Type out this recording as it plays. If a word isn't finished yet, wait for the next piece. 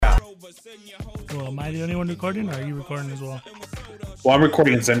Well, am I the only one recording, or are you recording as well? Well, I'm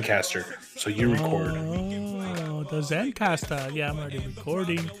recording in Zencaster, so you record. Oh, the Zencaster. Yeah, I'm already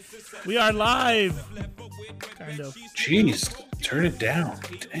recording. We are live. Kind of. Jeez, turn it down.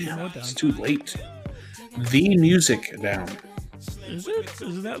 Damn, What down? it's too late. The music down. Is it?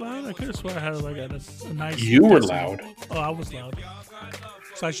 Is it that loud? I could have swore I had like a nice. You were decibel. loud. Oh, I was loud.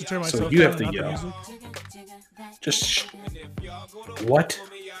 So I should turn So myself you down have to and not the yell. music? Just what?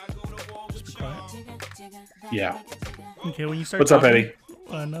 Just be quiet. Yeah. Okay, when you start. What's up, talking,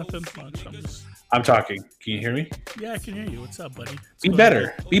 Eddie? Nothing much. I'm just. I'm talking. Can you hear me? Yeah, I can hear you. What's up, buddy? Be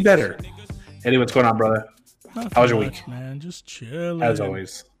better. Be better. Eddie, what's going on, brother? Nothing How was your much, week? man? Just chilling. As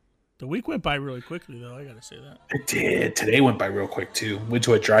always. The week went by really quickly, though. I gotta say that. It did. Today went by real quick too. Went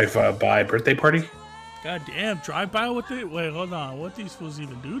to a drive-by birthday party. God damn, drive by with it? Wait, hold on. What these fools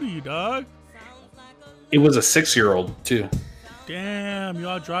even do to you, dog? It was a 6-year-old too. Damn,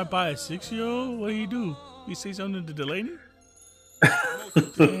 y'all drive by a 6-year-old? What do you do? You say something to Delaney?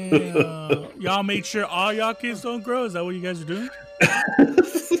 Damn. Y'all made sure all y'all kids don't grow? Is that what you guys are doing?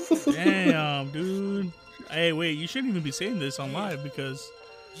 Damn, dude. Hey, wait, you shouldn't even be saying this on live because,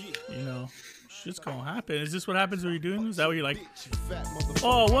 you know, shit's gonna happen. Is this what happens when you're doing this? Is that what you're like,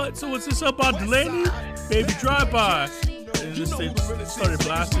 oh, what? So what's this up on Delaney? Baby, drive by. And just they started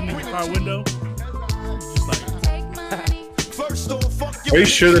blasting in the car window. Just like, Are you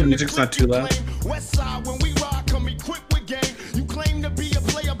sure the music's not too loud?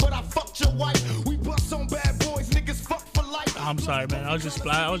 I'm sorry, man. I was just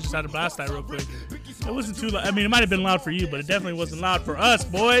had to blast that real quick. It wasn't too loud. I mean, it might have been loud for you, but it definitely wasn't loud for us,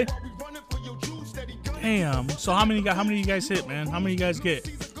 boy. Damn. So how many you guys hit, man? How many you guys get?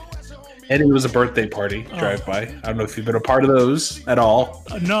 Eddie was a birthday party drive-by. I don't know if you've been a part of those at all.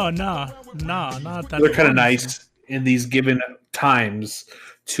 No, not that. They're kind of nice in these given times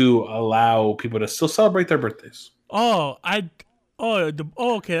to allow people to still celebrate their birthdays. Okay,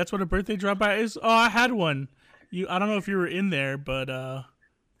 that's what a birthday drive-by is. Oh, I had one. I don't know if you were in there, but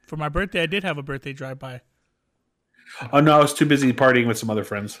for my birthday, I did have a birthday drive-by. Oh no, I was too busy partying with some other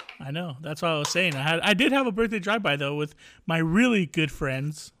friends. I know. That's what I was saying. I did have a birthday drive-by though with my really good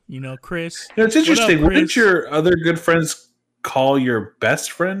friends. You know, Chris. You know, it's interesting. What up, Wouldn't your other good friends call your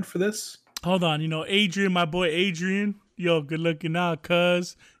best friend for this? Hold on. You know, Adrian, my boy Adrian. Yo, good looking out,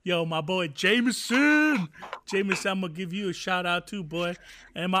 cuz. Yo, my boy Jameson. Jameson, I'm going to give you a shout out too, boy.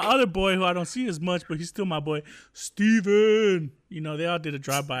 And my other boy, who I don't see as much, but he's still my boy, Steven. You know, they all did a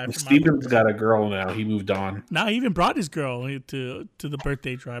drive-by. Steven's got a girl now. He moved on. Now he even brought his girl to the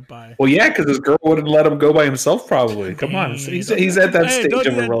birthday drive-by. Well, yeah, because his girl wouldn't let him go by himself probably. Come on. He's at that stage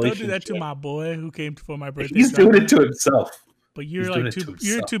of a relationship. Don't do that to my boy who came for my birthday. He's doing it to himself. But you're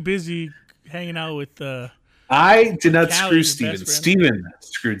too busy hanging out with I did not Callie, screw Steven. Steven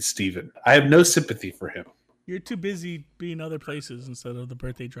screwed Steven. I have no sympathy for him. You're too busy being other places instead of the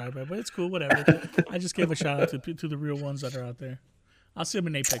birthday drive-by, but it's cool, whatever. I just gave a shout out to the real ones that are out there. I'll see them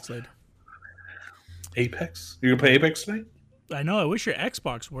in Apex later. Apex? You're going to play Apex tonight? I know. I wish your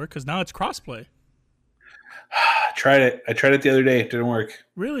Xbox worked because now it's crossplay. I tried it the other day. It didn't work.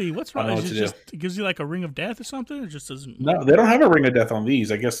 Really? What's wrong? It gives you like a ring of death or something? It just doesn't. No, they don't have a ring of death on these.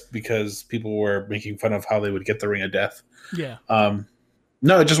 I guess because people were making fun of how they would get the ring of death. Yeah.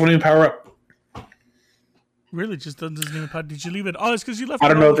 No, it just won't even power up. Really? Just doesn't even power. Did you leave it? Oh, it's because you left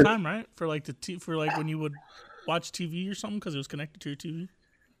it all the time, right? For like when you would watch TV or something because it was connected to your TV.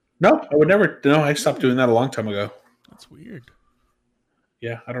 No, I would never. No, I stopped doing that a long time ago. That's weird.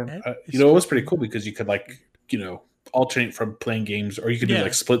 Yeah, I don't. It was pretty cool because you could alternate from playing games, or you could do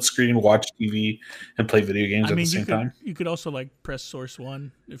like split screen, watch TV, and play video games at the same time. You could also like press source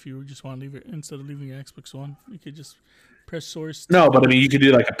one if you just want to leave it instead of leaving your Xbox One. You could just press source. No, but I mean, you could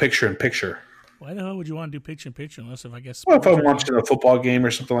do like a picture-in-picture. Why the hell would you want to do picture-in-picture unless if I guess? Well, if I'm watching a football game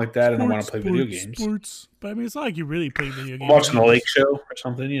or something like that, and I want to play video games. Sports. But I mean, it's not like you really play video games. I'm watching a Lake Show or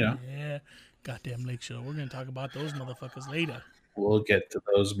something, you know. Yeah, goddamn Lake Show. We're gonna talk about those motherfuckers later. We'll get to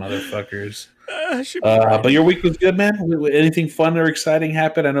those motherfuckers. But your week was good, man. Anything fun or exciting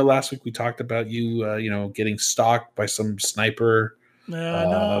happen? I know last week we talked about you, getting stalked by some sniper.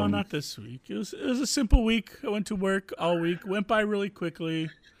 No, not this week. It was a simple week. I went to work all week. Went by really quickly,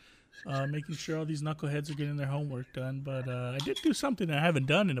 making sure all these knuckleheads are getting their homework done. But I did do something I haven't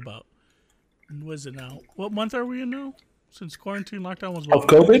done in about. What is it now? What month are we in now? Since quarantine lockdown was of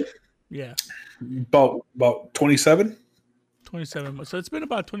COVID? Yeah, about 27. 27 months. So it's been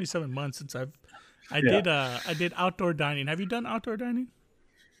about 27 months since I did outdoor dining. Have you done outdoor dining?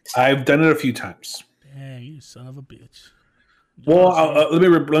 I've done it a few times. Dang, you son of a bitch. Well,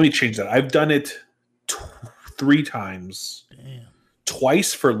 let me change that. I've done it 3 times. Damn.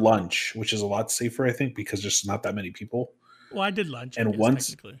 twice for lunch, which is a lot safer, I think, because there's not that many people. Well, I did lunch, and once,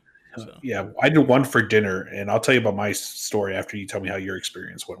 technically. So. Yeah, I did one for dinner, and I'll tell you about my story after you tell me how your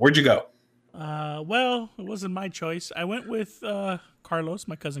experience went. Where'd you go? Well, it wasn't my choice. I went with Carlos,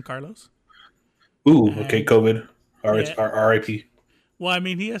 my cousin Carlos. Ooh, okay, COVID. R.I.P. Well, I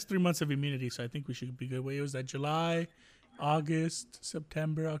mean, he has 3 months of immunity, so I think we should be good. Wait, was that July, August,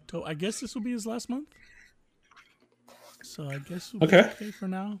 September, October? I guess this will be his last month. So I guess we'll be okay for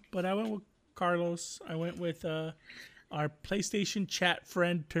now. But I went with Carlos. I went with our PlayStation chat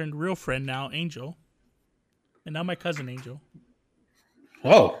friend turned real friend now, Angel. And now my cousin Angel.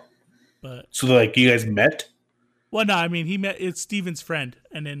 Oh. But so like you guys met? Well, no, I mean it's Steven's friend,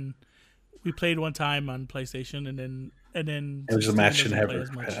 and then we played one time on PlayStation, and then it was a match in heaven.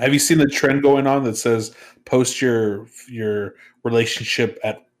 Have you seen the trend going on that says post your relationship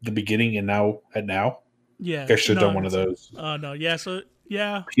at the beginning and now at now? Yeah, I should have done one of those. Oh no, yeah, so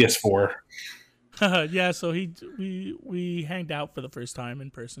yeah, PS4. Yeah, so we hanged out for the first time in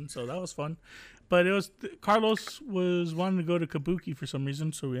person, so that was fun. But it was Carlos was wanting to go to Kabuki for some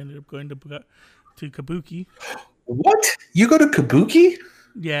reason, so we ended up going to Kabuki. What? You go to Kabuki?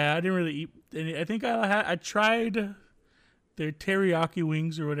 Yeah, I didn't really eat any. I think I tried their teriyaki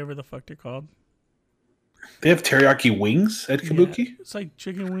wings or whatever the fuck they're called. They have teriyaki wings at Kabuki? Yeah, it's like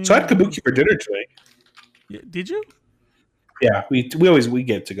chicken wings. So I had Kabuki for dinner today. Yeah, did you? Yeah, we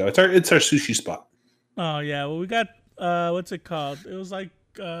get to go. It's our sushi spot. Oh yeah, well we got what's it called? It was like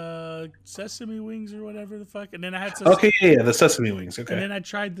sesame wings or whatever the fuck, and then I had sesame. Okay, yeah, the sesame wings. Okay, and then I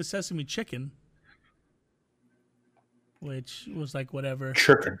tried the sesame chicken, which was like whatever.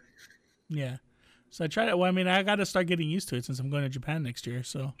 Chicken. Yeah, so I tried it. Well, I mean, I got to start getting used to it since I'm going to Japan next year.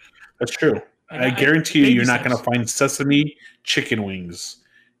 So that's true. I guarantee you're not going to find sesame chicken wings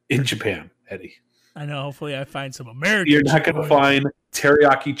in Japan, Eddie. I know. Hopefully, I find some American. You're not going to find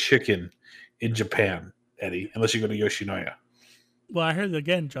teriyaki chicken in Japan, Eddie, unless you go to Yoshinoya. Well, I heard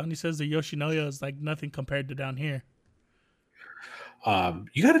again. Johnny says the Yoshinoya is like nothing compared to down here.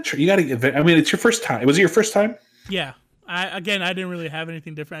 You gotta. I mean, it's your first time. Was it your first time? Yeah. I didn't really have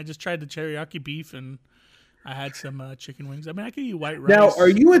anything different. I just tried the teriyaki beef and I had some chicken wings. I mean, I could eat white rice. Now, are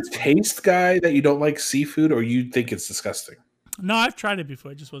you a taste guy that you don't like seafood, or you think it's disgusting? No, I've tried it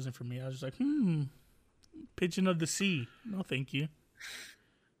before. It just wasn't for me. I was just like, pigeon of the sea. No, thank you.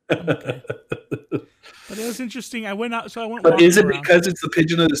 I'm okay. But it was interesting. I went out, so I went. But is it around. Because it's the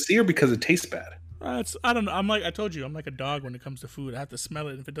pigeon of the sea, or because it tastes bad? I don't know. I told you, I'm like a dog when it comes to food. I have to smell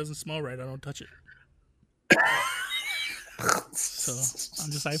it. If it doesn't smell right, I don't touch it. So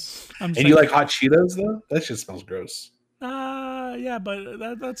I'm just and you like hot Cheetos though? That shit smells gross. Yeah, but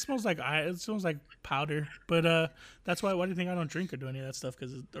that smells like it smells like powder. But that's why do you think I don't drink or do any of that stuff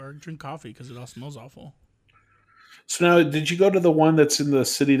or drink coffee because it all smells awful. So now, did you go to the one that's in the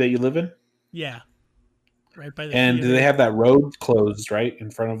city that you live in? Yeah. Right by the and theater. Do they have that road closed right in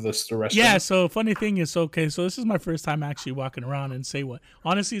front of the restaurant? Yeah, so funny thing is, okay, so this is my first time actually walking around and say what?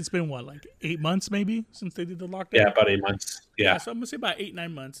 Honestly, it's been what, like 8 months maybe since they did the lockdown? Yeah, about 8 months. Yeah. So I'm going to say about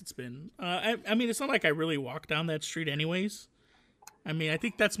 8-9 months it's been. I mean, it's not like I really walk down that street anyways. I mean, I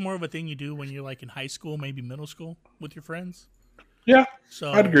think that's more of a thing you do when you're like in high school, maybe middle school with your friends. Yeah,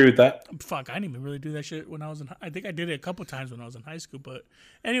 so I'd agree with that. Fuck, I didn't even really do that shit when I was in. I think I did it a couple times when I was in high school. But,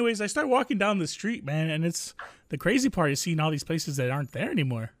 anyways, I start walking down the street, man, and it's the crazy part is seeing all these places that aren't there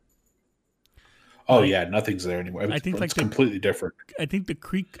anymore. Oh yeah, nothing's there anymore. I think it's completely different. I think the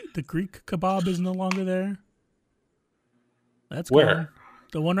Greek kebab is no longer there. That's where gone.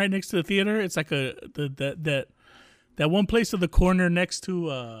 The one right next to the theater. It's like that one place to the corner next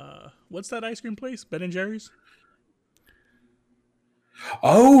to what's that ice cream place? Ben and Jerry's.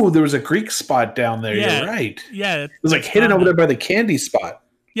 Oh, there was a Greek spot down there. Yeah, you're right. Yeah. It was like hidden over there by the candy spot.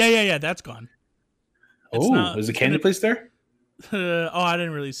 Yeah. That's gone. Is the candy place there? I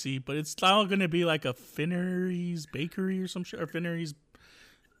didn't really see, but it's now going to be like a Finnery's Bakery or some shit, or Finnery's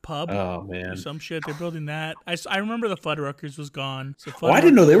Pub. Oh, man. Or some shit. They're building that. I remember the Fuddruckers was gone. So I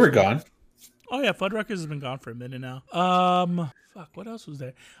didn't know they were gone. Oh, yeah. Fuddruckers has been gone for a minute now. Fuck, what else was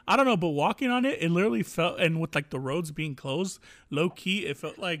there? I don't know, but walking on it, it literally felt, and with like the roads being closed, low key, it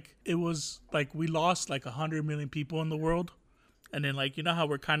felt like it was like we lost like 100 million people in the world, and then like you know how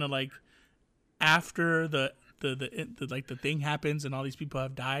we're kind of like after the thing happens and all these people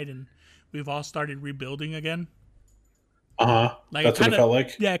have died and we've all started rebuilding again. Like that's what it felt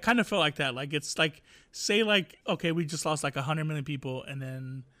like. Yeah, it kind of felt like that. Like it's like say like okay, we just lost like 100 million people, and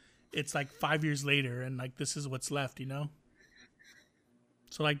then it's like 5 years later, and like this is what's left, you know.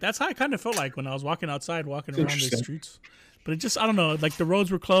 So, like, that's how I kind of felt like when I was walking around the streets. But it just, I don't know, like, the roads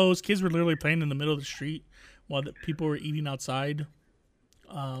were closed. Kids were literally playing in the middle of the street while the people were eating outside.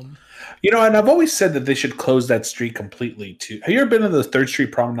 You know, and I've always said that they should close that street completely. Too. Have you ever been to the 3rd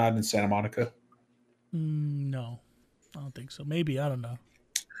Street Promenade in Santa Monica? No, I don't think so. Maybe, I don't know.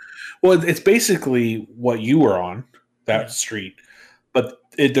 Well, it's basically what you were on that street, but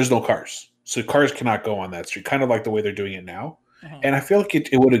there's no cars, so cars cannot go on that street. Kind of like the way they're doing it now. And I feel like it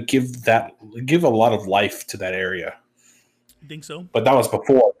would have give a lot of life to that area. You think so? But that was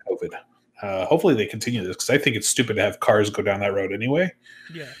before COVID. Hopefully they continue this, because I think it's stupid to have cars go down that road anyway.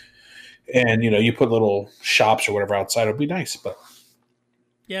 Yeah. And you put little shops or whatever outside, it'd be nice. But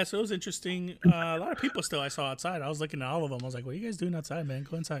yeah, so it was interesting. A lot of people still I saw outside. I was looking at all of them. I was like, "What are you guys doing outside, man?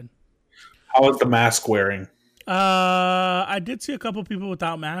 Go inside." How was the mask wearing? I did see a couple people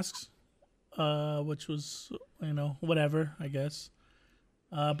without masks, which was whatever, I guess.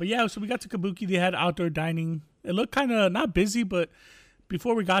 But yeah, so we got to Kabuki. They had outdoor dining. It looked kind of not busy, but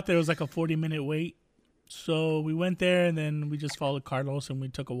before we got there, it was like a 40-minute wait. So we went there, and then we just followed Carlos, and we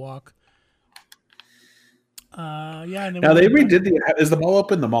took a walk. Yeah. And then now they redid is the mall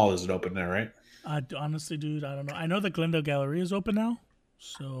open? The mall isn't open there, right? Honestly, dude, I don't know. I know the Glendale Gallery is open now,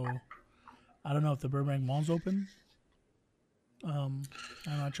 so I don't know if the Burbank Mall's open. I don't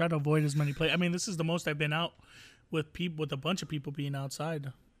know, I try to avoid as many places. I mean, this is the most I've been out with a bunch of people being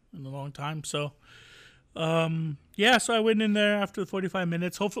outside in a long time. So, yeah. So I went in there after the 45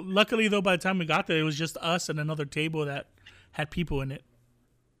 minutes. Luckily, though, by the time we got there, it was just us and another table that had people in it.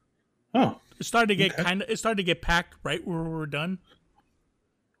 Oh. It started to get packed right where we were done.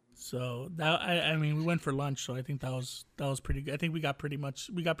 So that I mean, we went for lunch, so I think that was pretty good. I think we got pretty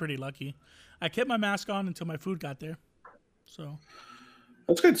lucky. I kept my mask on until my food got there. So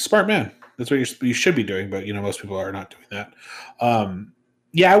that's good, smart man. That's what you should be doing, but most people are not doing that.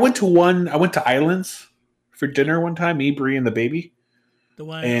 Yeah, I went to Islands for dinner one time. Me, Bree, and the baby. The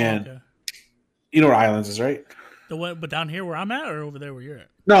one, and you know what Islands is, right? The one, but down here where I'm at, or over there where you're at?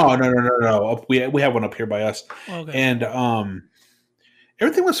 No. We have one up here by us. Okay. And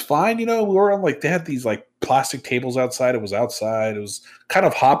everything was fine. We were on they had these plastic tables outside. It was outside. It was kind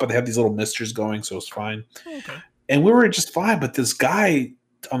of hot, but they had these little misters going, so it was fine. Okay. And we were just fine. But this guy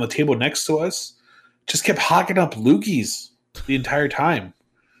on the table next to us just kept hocking up loogies the entire time.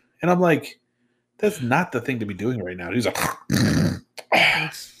 And I'm like, that's not the thing to be doing right now. He's like,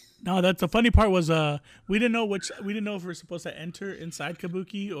 no, that's the funny part was we didn't know if we were supposed to enter inside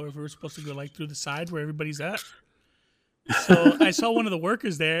Kabuki or if we were supposed to go through the side where everybody's at. So I saw one of the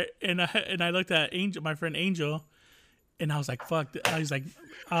workers there, and I looked at Angel, my friend Angel, and I was like, "Fuck!" I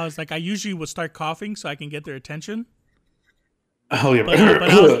was like, I usually would start coughing so I can get their attention. Oh yeah, but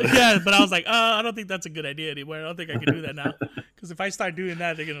I was like, I don't think that's a good idea anymore. I don't think I can do that now, because if I start doing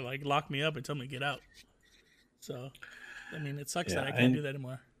that, they're gonna lock me up and tell me to get out. So, I mean, it sucks that I can't do that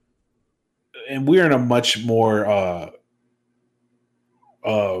anymore. And we're in a much more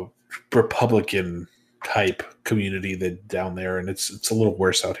Republican type community than down there, and it's a little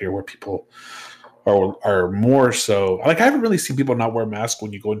worse out here where people are more so. I haven't really seen people not wear masks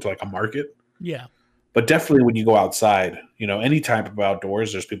when you go into a market. Yeah. But definitely when you go outside, any type of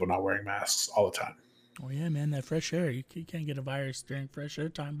outdoors, there's people not wearing masks all the time. Oh, yeah, man, that fresh air. You can't get a virus during fresh air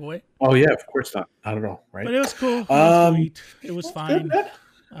time, boy. Oh, yeah, of course not. Not at all, right? But it was cool. It was fine.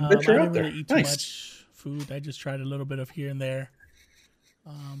 I didn't really eat too much food. I just tried a little bit of here and there.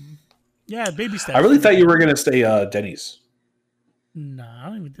 Yeah, baby steps. I really thought you were going to say Denny's. Nah, I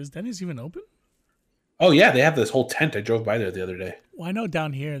don't even, is Denny's even open? Oh, yeah, they have this whole tent. I drove by there the other day. Well, I know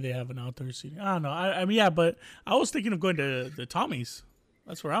down here they have an outdoor seating. I don't know. I mean, yeah, but I was thinking of going to the Tommy's.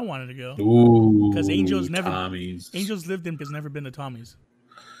 That's where I wanted to go. Ooh, because Angel's lived in, but has never been to Tommy's.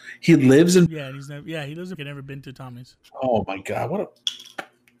 He lives in. Yeah, he lives in. He's never been to Tommy's. Oh my god, what a.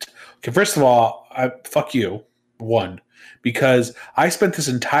 Okay, first of all, fuck you. One, because I spent this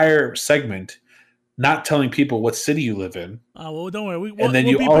entire segment not telling people what city you live in. Oh, well, don't worry. And then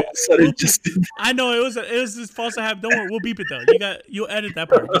you all of a sudden just. I know it was just false to have. Don't worry, we'll beep it though. You'll edit that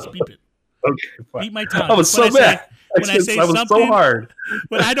part. Just beep it. Okay, fine. Beat my tongue. I was so mad. When I say something, was so hard.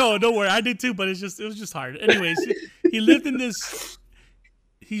 But I know, don't worry, I did too. But it was just hard. Anyways, he lived in this.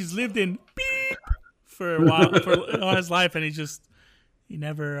 He's lived in beep for a while, for all his life, and he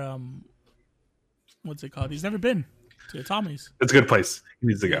never what's it called? He's never been to Tommy's. It's a good place. He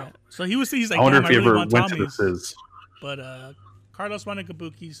needs to go. So he's like, I wonder if he really ever went Tommy's. to this. But Carlos wanted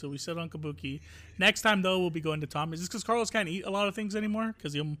Kabuki, so we sit on Kabuki. Next time though, we'll be going to Tommy's. It's because Carlos can't eat a lot of things anymore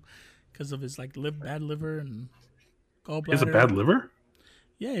because of his bad liver and gallbladder. He has a bad liver?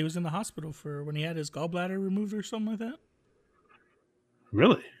 Yeah, he was in the hospital for when he had his gallbladder removed or something like that.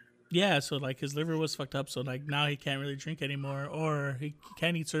 Really? Yeah, so his liver was fucked up, so now he can't really drink anymore, or he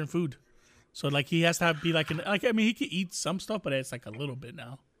can't eat certain food. So like he has to be like I mean he can eat some stuff, but it's like a little bit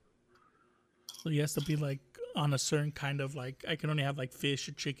now. So he has to be like on a certain kind of like I can only have like fish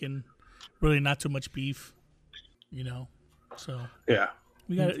or chicken, really not too much beef, you know. So Yeah.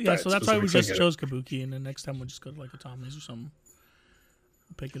 we got So that's why we just chose Kabuki, and then next time we'll just go to like a Tommy's or something,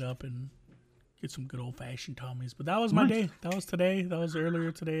 pick it up and get some good old fashioned Tommy's. But that was my day. That was today. That was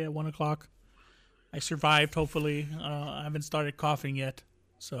earlier today at 1:00. I survived. Hopefully, I haven't started coughing yet,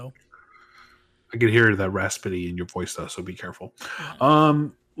 so I can hear that raspity in your voice though, so be careful. Yeah.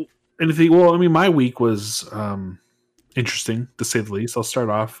 Anything? Well, I mean, my week was interesting to say the least. I'll start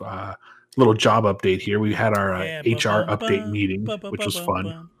off little job update here. We had our HR update meeting, which was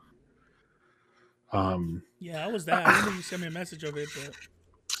fun. Yeah, how was that? I remember you sent me a message of it, but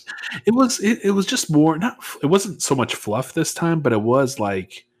it was just more. It wasn't so much fluff this time, but it was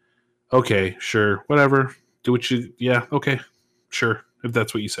like, okay, sure, whatever, do what you. Yeah, okay, sure, if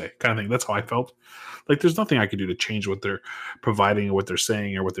that's what you say, kind of thing. That's how I felt. Like, there's nothing I could do to change what they're providing or what they're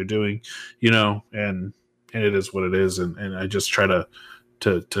saying or what they're doing, you know, and it is what it is. And I just try to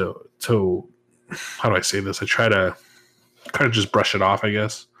how do I say this? I try to kind of just brush it off, I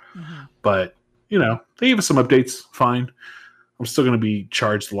guess. Mm-hmm. But, you know, they gave us some updates. Fine. I'm still going to be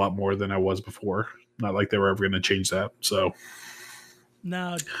charged a lot more than I was before. Not like they were ever going to change that. So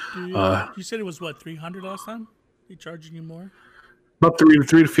now, you said it was what, 300 last time? They charging you more? About 3 to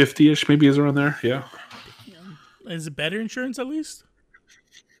 50-ish, maybe, is around there. Yeah. Is it better insurance at least?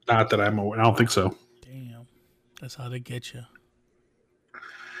 Not that I'm aware. I don't think so. Damn, that's how they get you.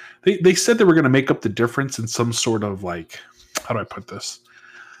 They said they were going to make up the difference in some sort of like, how do I put this?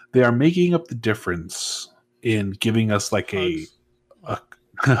 They are making up the difference in giving us like hugs. a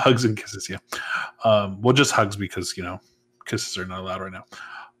hugs and kisses. Yeah. Well, just hugs because, you know, kisses are not allowed right now.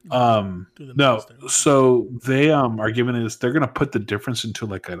 No, so they are giving us. They're going to put the difference into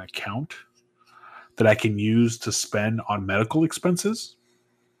like an account that I can use to spend on medical expenses.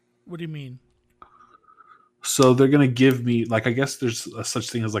 What do you mean? So they're going to give me, like, I guess there's a such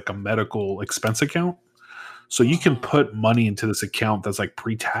thing as like a medical expense account. So you can put money into this account that's like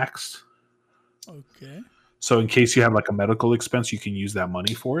pre-taxed. Okay. So in case you have like a medical expense, you can use that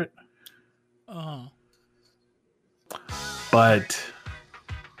money for it. But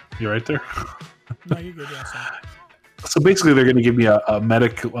you're right there. No, you're good. Yeah, so basically, they're going to give me a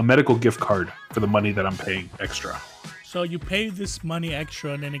medical gift card for the money that I'm paying extra. So you pay this money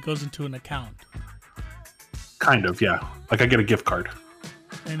extra, and then it goes into an account. Kind of, yeah. Like I get a gift card,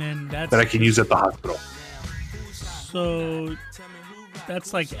 and then that I can use at the hospital. So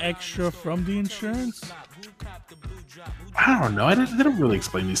that's like extra from the insurance. I don't know. They don't really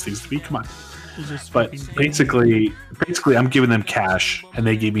explain these things to me. Come on. But basically, I'm giving them cash, and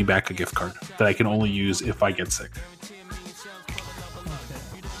they gave me back a gift card that I can only use if I get sick. Okay.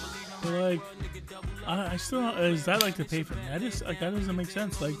 But like, I still is that like to pay for that? Is like that doesn't make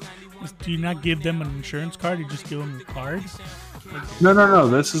sense. Like, do you not give them an insurance card? You just give them your card? Like, no.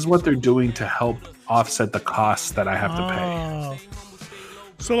 This is what they're doing to help offset the costs that I have to pay.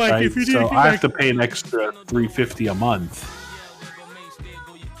 So like, right? If you do, I have to pay an extra $350 a month.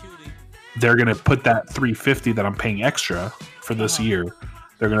 They're going to put that $350 that I'm paying extra for this year.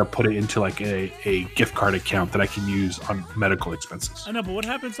 They're going to put it into like a gift card account that I can use on medical expenses. I know, but what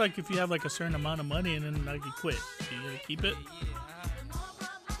happens like if you have like a certain amount of money and then like you quit? Do you keep it?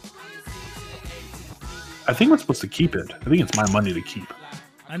 I think I'm supposed to keep it. I think it's my money to keep.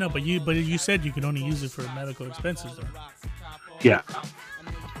 I know, but you said you could only use it for medical expenses though. Yeah.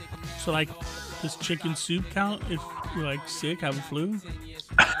 So like, does chicken soup count if you're like sick, have a flu?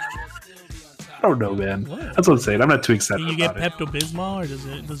 I don't know, man. What? That's what I'm saying. I'm not too excited. Can you get Pepto-Bismol, or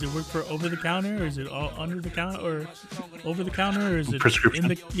does it work for over the counter, or is it all under the counter, or over the counter, or is it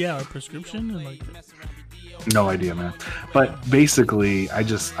prescription? Or prescription? And like, no idea, man. But basically,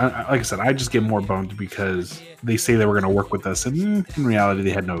 like I said, I just get more bummed because they say they were going to work with us, and in reality, they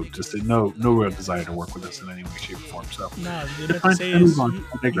had no real desire to work with us in any way, shape, or form. So no, they have to say is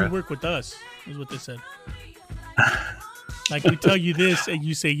you work with us, is what they said. Like we tell you this, and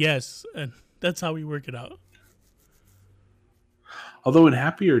you say yes, and that's how we work it out. Although in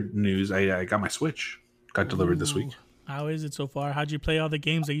happier news, I got my Switch. Got delivered this week. How is it so far? How'd you play all the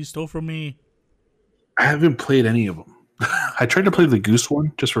games that you stole from me? I haven't played any of them. I tried to play the Goose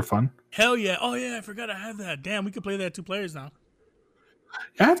one just for fun. Hell yeah. Oh yeah, I forgot I have that. Damn, we could play that 2 players now.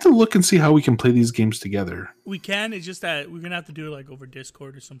 I have to look and see how we can play these games together. We can. It's just that we're going to have to do it like over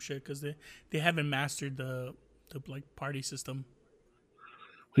Discord or some shit because they haven't mastered the like party system.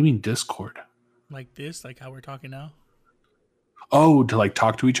 What do you mean Discord? Like this, like how we're talking now. Oh, to like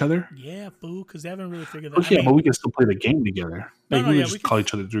talk to each other? Yeah, fool, because they haven't really figured Oh that. yeah, but we can still play the game together. Like we yeah, can just call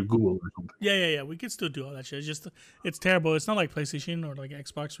each other through Google or something. Yeah. We could still do all that shit. It's just it's terrible. It's not like PlayStation or like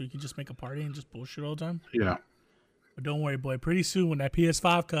Xbox where you can just make a party and just bullshit all the time. Yeah. But don't worry, boy. Pretty soon when that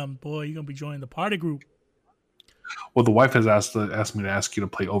PS5 comes, boy, you're gonna be joining the party group. Well, the wife has asked me to ask you to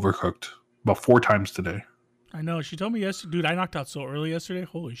play Overcooked about 4 times today. I know. She told me yesterday. Dude, I knocked out so early yesterday.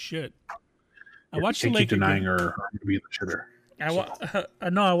 Holy shit. I watched the keep Laker denying game. her to be the shitter. I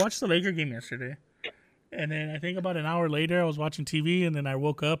watched the Laker game yesterday. And then I think about an hour later, I was watching TV, and then I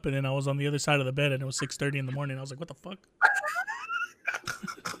woke up, and then I was on the other side of the bed, and it was 6:30 in the morning. I was like, what the fuck?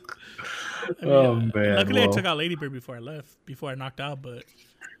 Man. Luckily, I took out Ladybird before I knocked out, but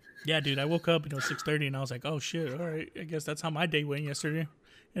yeah, dude, I woke up and it was 6:30, and I was like, oh shit, all right, I guess that's how my day went yesterday.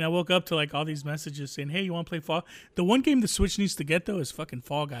 And I woke up to like all these messages saying, hey, you want to play Fall? The one game the Switch needs to get though is fucking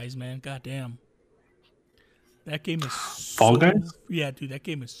Fall Guys, man. God damn, that game is Fall Guys. Yeah, dude, that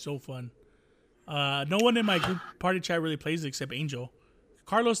game is so fun. No one in my group party chat really plays it except Angel.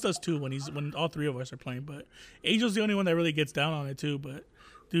 Carlos does too when all 3 of us are playing, but Angel's the only one that really gets down on it too. But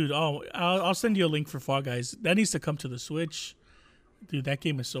dude, I'll send you a link for Fall Guys. That needs to come to the Switch. Dude, that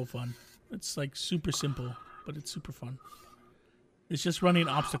game is so fun. It's like super simple, but it's super fun. It's just running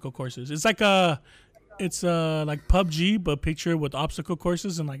obstacle courses. It's like like PUBG, but picture with obstacle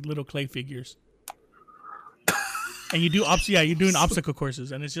courses and like little clay figures. And you do you're doing obstacle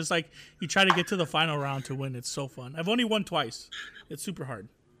courses, and it's just like you try to get to the final round to win. It's so fun. I've only won twice. It's super hard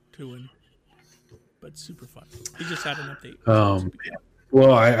to win, but super fun. He just had an update.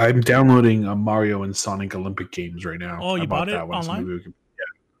 Well, I'm downloading Mario and Sonic Olympic games right now. Oh, you bought it that one, online? So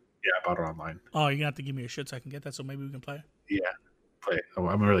yeah, I bought it online. Oh, you're gonna have to give me a shit so I can get that, so maybe we can play. Yeah, play it.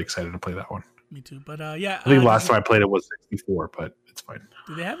 I'm really excited to play that one. Me too. But yeah, I think last time I played it was 64, but it's fine.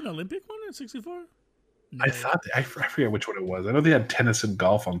 Do they have an Olympic one in 64? No. I thought I forget which one it was. I know they had tennis and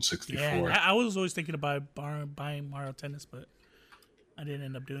golf on 64. Yeah, I was always thinking about buying Mario Tennis, but I didn't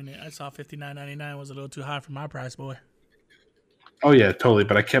end up doing it. I saw $59.99 was a little too high for my price, boy. Oh yeah, totally.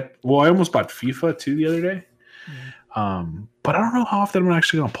 But I almost bought FIFA too the other day. Yeah. But I don't know how often I'm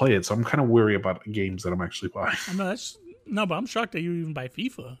actually gonna play it, so I'm kind of weary about games that I'm actually buying. But I'm shocked that you even buy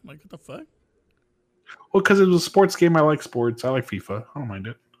FIFA. Like, what the fuck? Well, because it was a sports game. I like sports. I like FIFA. I don't mind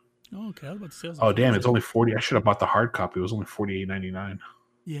it. Oh, okay. I was about to say. Oh damn! It's only 40. I should have bought the hard copy. It was only $48.99.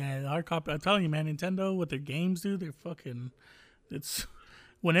 Yeah, the hard copy. I'm telling you, man. Nintendo with their games, dude. They're fucking. It's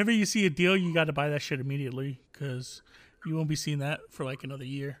whenever you see a deal, you got to buy that shit immediately because you won't be seeing that for like another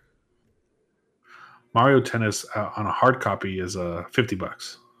year. Mario Tennis on a hard copy is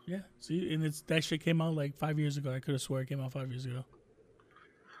 $50. Yeah. See, and that shit came out like 5 years ago. I could have swore it came out 5 years ago.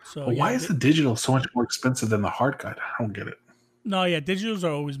 So why is the digital so much more expensive than the hard copy? I don't get it. No, yeah, digitals are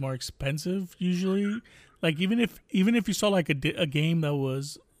always more expensive usually. Like even if you saw like a game that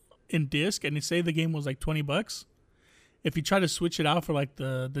was in disc and you say the game was like $20, if you try to switch it out for like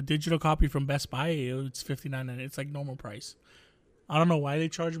the digital copy from Best Buy, it's $59. It's like normal price. I don't know why they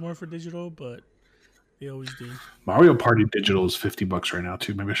charge more for digital, but they always do. Mario Party digital is $50 right now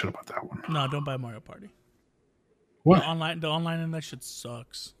too. Maybe I should have bought that one. No, don't buy Mario Party. What? The online in that shit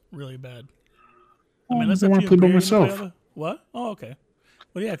sucks really bad. I mean, I want to play by myself. What? Oh, okay.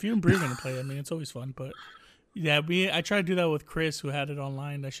 Well, yeah, if you and Brie are gonna play, I mean, it's always fun. But yeah, I tried to do that with Chris, who had it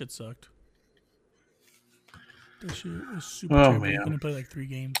online. That shit sucked. That shit was super terrible. Man. You couldn't play like 3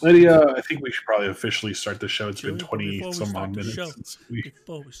 games. I think we should probably officially start the show. It's been 20 some odd minutes since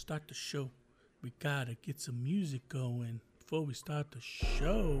Before we start the show, we gotta get some music going. Before we start the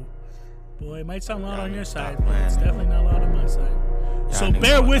show, boy, it might sound loud on your side, but it's definitely not loud on my side. So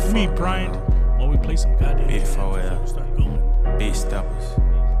bear with me, Brian, while we play some goddamn big 4L, start going. Big steppers,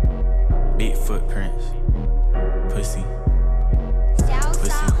 big footprints, pussy,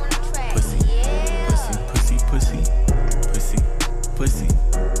 pussy.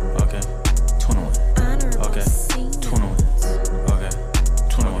 Okay, 21. Okay, 21. Okay,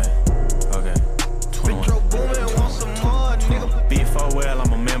 21. Okay, 21. Big 4L,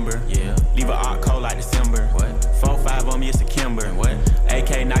 I'm a member. Yeah. Leave a art cold like December. What? 4-5 on me, it's a Kimber. What?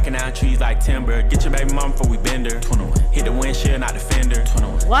 AK knocking down trees like timber. Get your baby mama before we bend her. 21. Hit the windshield, not the fender.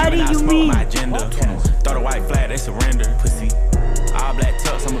 21. Why do you mean? My agenda. 21. Throw the white flag, they surrender. Pussy. All black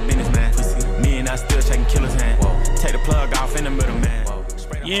tux, I'm a businessman. Pussy. Me and I still shaking killer's hand. Whoa. Take the plug off in the middle, man.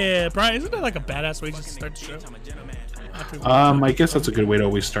 Yeah, Brian, isn't that like a badass way just to start the show? I guess that's a good way to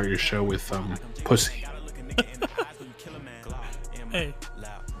always start your show with pussy. Hey,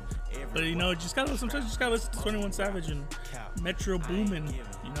 but you know, sometimes you just gotta listen to 21 Savage and Metro Boomin,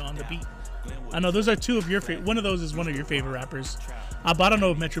 on the beat. I know those are 2 of your favorite. One of those is one of your favorite rappers. But I don't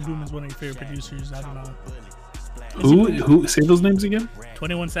know if Metro Boomin's one of your favorite producers. I don't know. Who? Say those names again.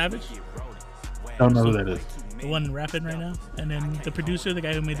 21 Savage. I don't know who that is. The one rapping right now. And then the producer, the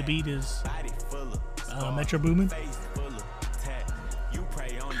guy who made the beat, is Metro Boomin.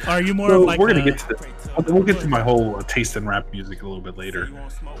 Are you more of like we're gonna get to we'll get to my whole taste in rap music a little bit later.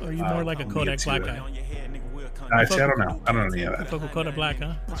 Are you more like a Kodak Black guy? I don't know. I don't know any of that. Fuck with Kodak Black,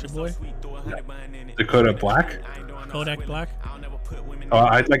 huh? That's your boy? Dakota Black? Kodak Black? Oh,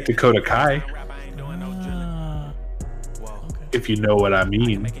 I'd like Dakota Kai. Okay. If you know what I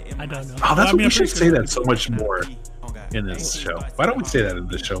mean. I don't know. Oh, that's what we should say that so much more in this show. Why don't we say that in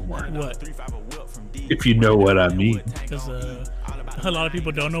this show more? What? If you know what I mean. Because a lot of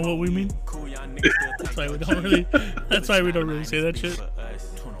people don't know what we mean. That's why we don't really. That's why we don't really say that shit.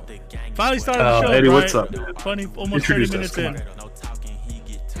 Finally started the show. Eddie, right? what's up, man? 20, almost Introduce 30 minutes in.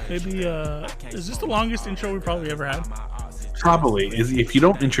 Maybe is this the longest intro we probably ever had? Probably. If you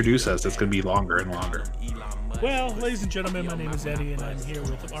don't introduce us, it's going to be longer and longer. Well, ladies and gentlemen, my name is Eddie, and I'm here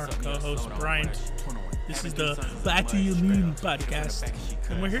with our co-host Brian. This is the Back to You Mean podcast,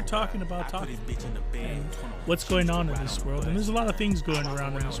 and we're here talking and what's going on in this world. And there's a lot of things going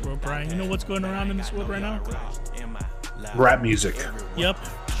around in this world, Brian. You know what's going around in this world right now? Rap music. Yep,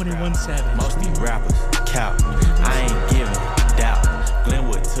 21 Savage. Most these rappers cap. I ain't giving doubt.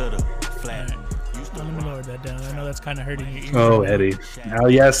 Glenwood to the flat. Let me lower that down. I know that's kind of hurting your ears. Oh, Eddie. Now,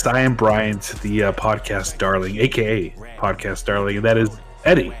 yes, I am Brian, the podcast darling, aka podcast darling, and that is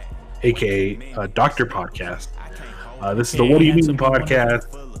Eddie, aka Dr. Podcast. This is the What Do You Mean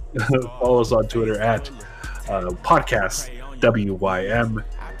podcast. Follow us on Twitter at podcast WYM.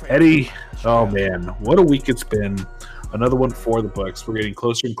 Eddie, oh man, what a week it's been. Another one for the books. We're getting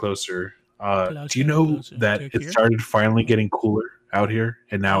closer and closer. Do you know that it started finally getting cooler out here,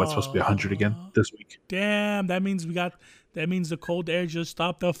 and now it's supposed to be 100 again this week? Damn, that means the cold air just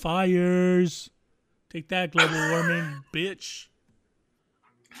stopped the fires. Take that, global warming, bitch.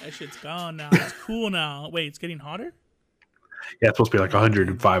 That shit's gone now. It's cool now. Wait, it's getting hotter? Yeah, it's supposed to be like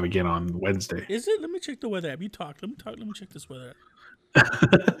 105 again on Wednesday. Is it? Let me check the weather app. You talk. Let me check this weather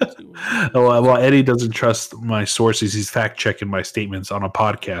app. Well, Eddie doesn't trust my sources. He's fact checking my statements on a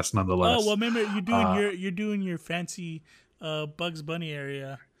podcast, nonetheless. Oh well, remember you're doing your fancy Bugs Bunny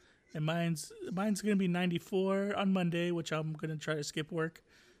area, and mine's gonna be 94 on Monday, which I'm gonna try to skip work.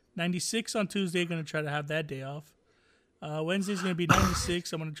 96 on Tuesday, gonna try to have that day off. Wednesday's gonna be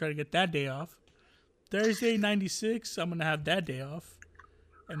 96. I'm gonna try to get that day off. Thursday 96. I'm gonna have that day off,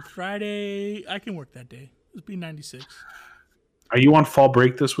 and Friday I can work that day. It'll be 96. Are you on fall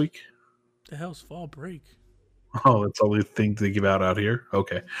break this week? The hell's fall break? Oh, that's the only thing they give out here.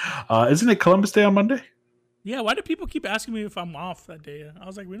 Okay, isn't it Columbus Day on Monday? Yeah. Why do people keep asking me if I'm off that day? I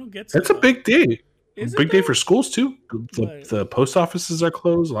was like, we don't get. It's a big day. Is big it day for schools too. The post offices are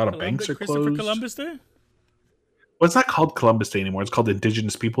closed. A lot of banks are closed. Columbus Day. Well, it's not called Columbus Day anymore. It's called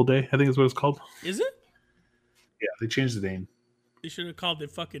Indigenous People Day. I think is what it's called. Is it? Yeah, they changed the name. They should have called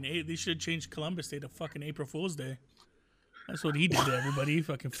it They should have changed Columbus Day to fucking April Fool's Day. That's what he did to everybody. He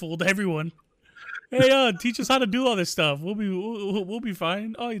fucking fooled everyone. Hey, teach us how to do all this stuff. We'll be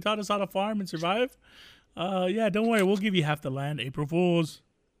fine. Oh, you taught us how to farm and survive. Yeah, don't worry. We'll give you half the land. April Fools.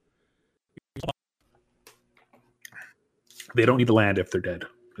 They don't need the land if they're dead.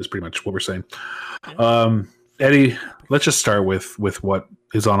 Is pretty much what we're saying. Yeah. Eddie, let's just start with what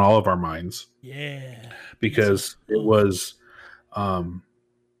is on all of our minds. Yeah. Because it was.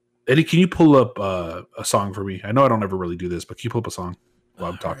 Eddie, can you pull up a song for me? I know I don't ever really do this, but can you pull up a song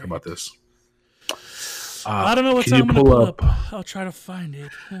while I'm talking about this? I don't know what song I'm going to pull up. I'll try to find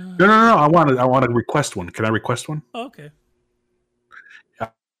it. No. I want to request one. Can I request one? Oh, okay.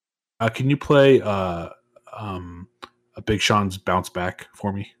 Can you play a Big Sean's Bounce Back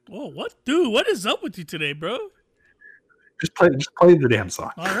for me? Oh, what? Dude, what is up with you today, bro? Just play the damn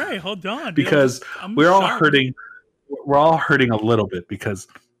song. All right, hold on. Because we're all hurting. We're all hurting a little bit because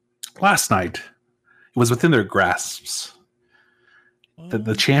last night it was within their grasps.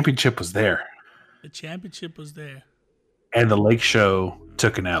 The championship was there. The championship was there. And the Lake Show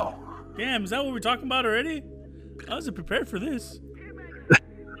took an L. Damn, is that what we're talking about already? I wasn't prepared for this.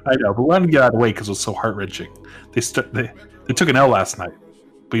 I know, but we wanted to get out of the way because it was so heart-wrenching. They took an L last night.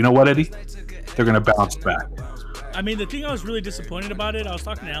 But you know what, Eddie? They're going to bounce back. I mean, the thing I was really disappointed about it, I was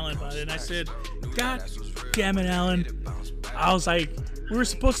talking to Alan about it, and I said, God damn it, Alan. I was like, we were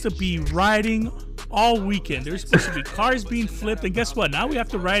supposed to be riding all weekend. There's supposed to be cars being flipped, and guess what? Now we have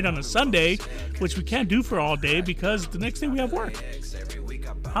to ride on a Sunday, which we can't do for all day because the next day we have work.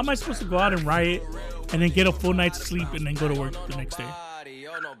 How am I supposed to go out and ride and then get a full night's sleep and then go to work the next day?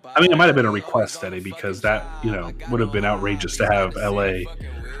 I mean, it might have been a request, Eddie, because that, would have been outrageous to have LA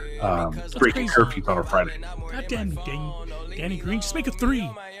breaking curfews on a Friday. God damn you, Danny Green. Just make a 3.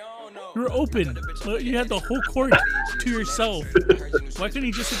 You were open. You had the whole court to yourself. Why couldn't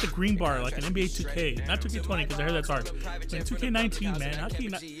he just hit the green bar like an NBA 2K? Not 2K20 because I heard that's hard. Man, 2K19, man. How can you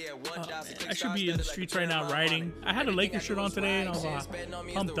not? I should be in the streets right now riding. I had a Lakers shirt on today and I was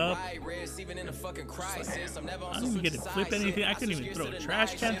pumped up. I didn't even get to flip anything. I couldn't even throw a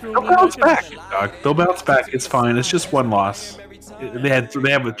trash can through. They'll bounce back, dog. They'll bounce back. It's fine. It's just one loss. They have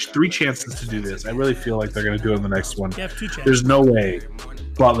 3 chances to do this. I really feel like they're going to do it in the next one. They have 2 chances. There's no way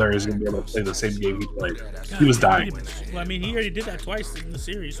Butler is going to be able to play the same game he played. He was dying. Well, I mean, he already did that twice in the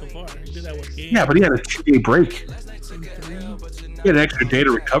series so far. He did that one game. Yeah, but he had a 2-day break. He had an extra day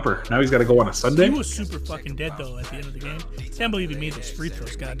to recover. Now he's got to go on a Sunday. He was super fucking dead, though, at the end of the game. Can't believe he made those free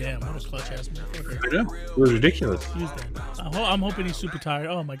throws. Goddamn, what a clutch-ass motherfucker. I know. It was ridiculous. He was dead. I'm hoping he's super tired.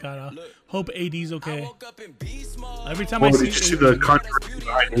 Oh, my God. I hope AD's okay. Every time I see... Did you see the controversy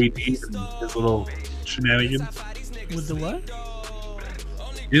behind AD and his little shenanigans? With the what?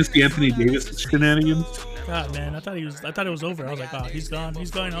 Is the Anthony Davis shenanigans? God, man, I thought it was over. I was like, oh, he's gone.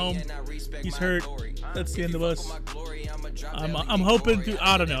 He's going home. He's hurt. That's the end of us. I'm hoping to.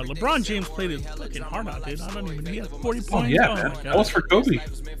 I don't know. LeBron James played his fucking heart out, dude. I don't even. He had 40 points. Oh yeah, man. That was for Kobe.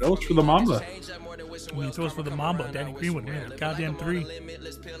 That was for the Mamba. When he throws for the Mamba, Danny Green would win a goddamn 3.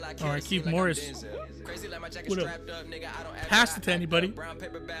 All right, Keith Morris. What up? Pass it to anybody.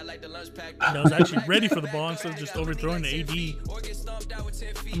 I was actually ready for the ball instead of just overthrowing the AD.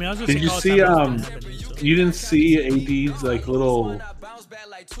 I mean, I was just. Did you see? You didn't see AD's like little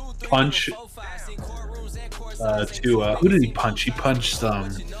punch to who did he punch? He punched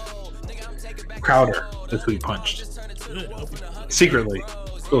Crowder. That's who he punched. Secretly.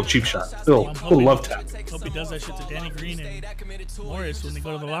 Little cheap shot. Little love tap. Hope he does that shit to Danny Green and Morris when they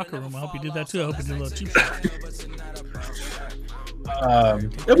go to the locker room. I hope he did that too. I hope he did a little cheap shot.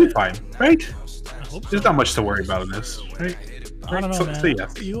 It'll be fine, right? I hope so. There's not much to worry about in this, right? I don't know, so, man. so yeah.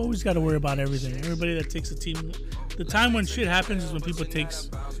 You always got to worry about everything. Everybody that takes a team, the time when shit happens is when people take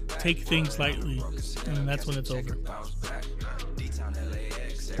things lightly, and that's when it's over.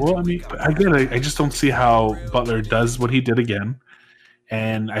 Well, I mean, again, I just don't see how Butler does what he did again,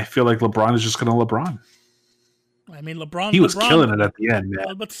 and I feel like LeBron is just going to LeBron. I mean, LeBron. He was killing it at the end, man. I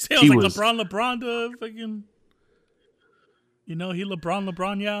was about to say, LeBron to fucking. You know, he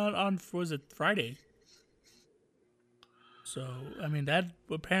LeBron yeah on was it Friday? So, I mean, that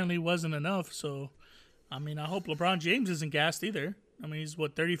apparently wasn't enough. So, I mean, I hope LeBron James isn't gassed either. I mean, he's,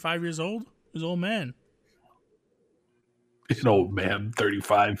 35 years old? He's an old man. He's an old man,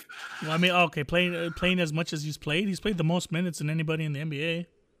 35. Well, I mean, okay, playing as much as he's played the most minutes than anybody in the NBA.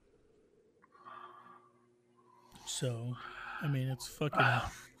 So, I mean, it's fucking...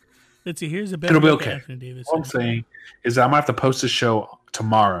 Let's see, here's a better It'll be okay. Anthony Davis. All I'm saying is I'm going to have to post a show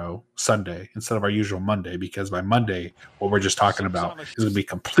tomorrow, Sunday, instead of our usual Monday, because by Monday, what we're just talking about is going to be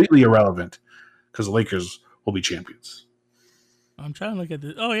completely irrelevant because the Lakers will be champions. I'm trying to look at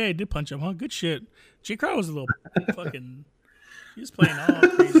this. Oh, yeah, he did punch him, huh? Good shit. J. Crowder was a little fucking... He was playing all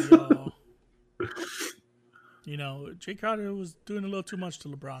crazy, y'all. You know, J. Crowder was doing a little too much to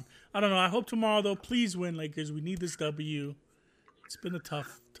LeBron. I don't know. I hope tomorrow, though, please win, Lakers. We need this W. It's been a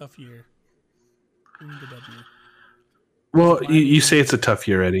tough year. We need the W. Well, you say it's a tough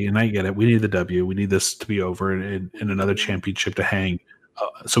year, Eddie, and I get it. We need the W. We need this to be over and another championship to hang,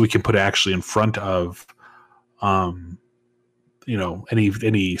 so we can put it actually in front of, you know,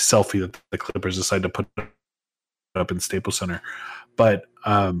 any selfie that the Clippers decide to put up in Staples Center. But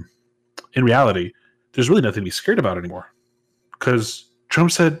in reality, there's really nothing to be scared about anymore, because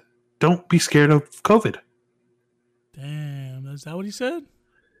Trump said, "Don't be scared of COVID." Damn, is that what he said?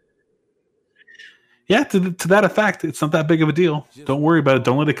 Yeah, to that effect. It's not that big of a deal. Don't worry about it.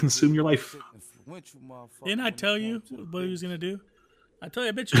 Don't let it consume your life. Didn't I tell you what he was going to do? I told you,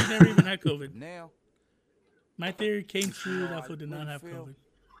 I bet you he never even had COVID. My theory came true. That fool did not have COVID.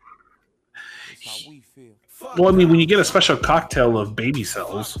 Well, I mean, when you get a special cocktail of baby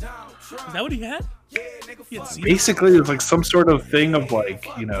cells. Is that what he had? Basically, it's like some sort of thing of like,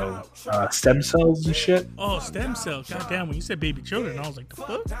 you know, stem cells and shit. Oh, stem cells. Goddamn, when you said baby children, I was like, the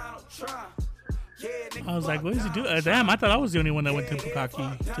fuck? I was like, what does he do? Damn, I thought I was the only one that went to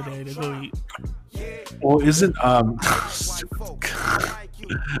Bukaki today to go eat. Well, isn't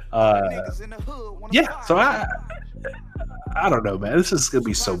yeah, so I don't know, man. This is gonna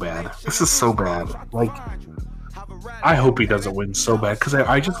be so bad. This is so bad. Like, I hope he doesn't win so bad, because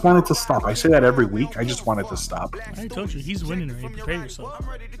I just want it to stop. I say that every week. I just want it to stop. I told you, he's winning already. Prepare yourself.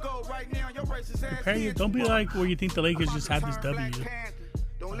 Don't be like where you think the Lakers just had this W.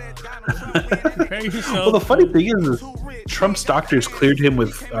 Prepare yourself. Well, the funny thing is Trump's doctors cleared him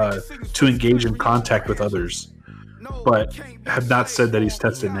with to engage in contact with others, but have not said that he's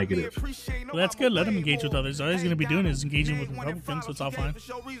tested negative. Well, that's good. Let him engage with others. All he's going to be doing is engaging with Republicans, so it's all fine.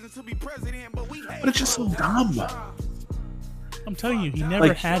 But it's just so dumb. I'm telling you, he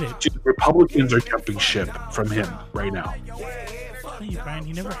never had it. Dude, Republicans are jumping ship from him right now. You, Brian,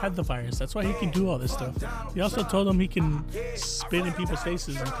 he never had the virus. That's why he can do all this stuff. He also told him he can spit in people's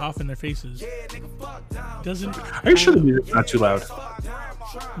faces and cough in their faces. Doesn't? Are you sure the music's not too loud?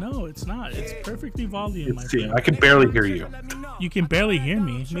 No, it's not. It's perfectly volume. I can barely hear you. You can barely hear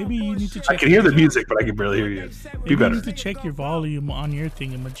me. Maybe you need to check. I can hear the music, but I can barely hear you. Be better. You need to check your volume on your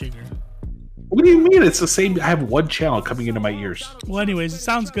thingamajigger. What do you mean? It's the same. I have one channel coming into my ears. Well, anyways, it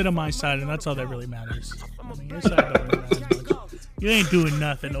sounds good on my side, and that's all that really matters. I mean, your side don't really matter much. You ain't doing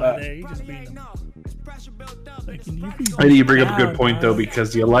nothing over there. You just being. Like, you bring up a good point though,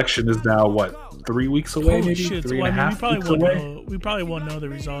 because the election is now what, 3 weeks away? Maybe shit. 3.5 weeks away. We probably won't know the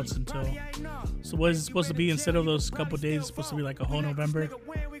results until. So what is it supposed to be? Instead of those couple days, it's supposed to be like a whole November.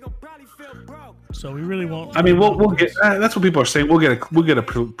 So we really won't. I mean, we'll get. That's what people are saying. We'll get a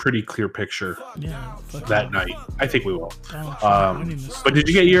pretty clear picture. Yeah, that night. I think we will. But did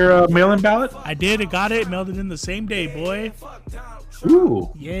you get your mail-in ballot? I did. I got it. Mailed it in the same day, boy.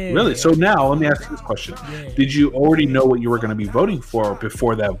 Ooh, yeah. Really? So now let me ask you this question: Did you already know what you were going to be voting for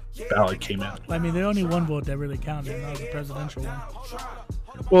before that ballot came out? I mean, there's only one vote that really counted, and that was the presidential one.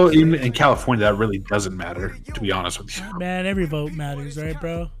 Well, in California, that really doesn't matter, to be honest with you. Man, every vote matters, right,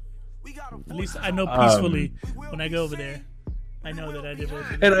 bro? At least I know peacefully when I go over there. I know that I did vote.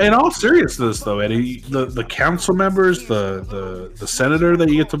 And in all seriousness, though, Eddie, the council members, the senator that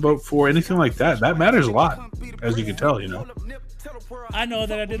you get to vote for, anything like that matters a lot, as you can tell, you know. I know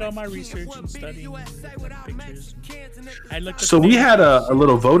that I did all my research and studying and pictures. So we had a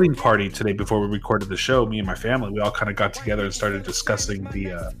little voting party today before we recorded the show. Me and my family, we all kind of got together and started discussing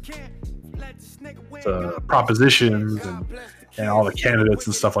the propositions and all the candidates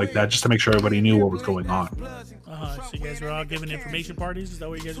and stuff like that, just to make sure everybody knew what was going on. So you guys were all giving information parties? Is that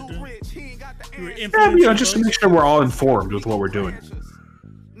what you guys are doing? Just to make sure we're all informed with what we're doing.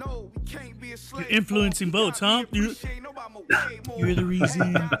 You're influencing votes, huh? You're the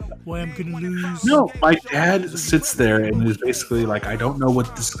reason why I'm gonna lose. No, my dad sits there and is basically like, I don't know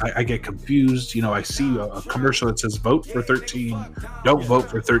what this. I get confused. You know, I see a commercial that says vote for 13, don't vote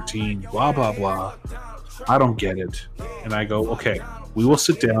for 13, blah blah blah. I don't get it. And I go, okay, we will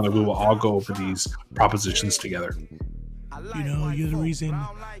sit down and we will all go over these propositions together. You know, you're the reason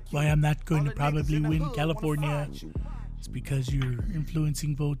why I'm not going to probably win California. It's because you're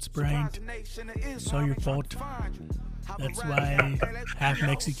influencing votes, Bryant. It's all your fault. That's why half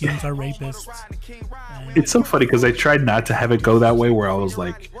Mexicans are rapists. It's so funny because I tried not to have it go that way, where I was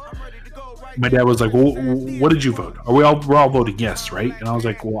like, my dad was like, well, what did you vote? We're all voting yes, right? And I was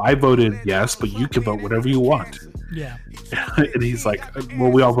like, well, I voted yes, but you can vote whatever you want. Yeah. And he's like,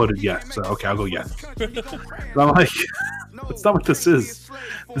 well, we all voted yes. So, okay, I'll go yes. And I'm like, that's not what this is.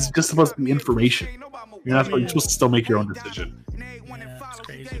 This is just supposed to be information. You're supposed to still make your own decision. Yeah, it's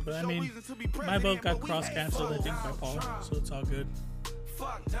crazy. But I mean, my vote got cross-canceled, I think, by Paul, so it's all good.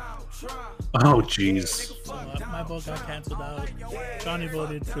 Oh, jeez. So my vote got canceled out. Johnny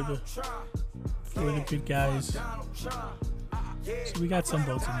voted for the good guys. So we got some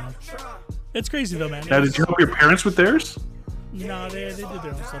votes in there. It's crazy though, man. Now, did you help your parents with theirs? No, they did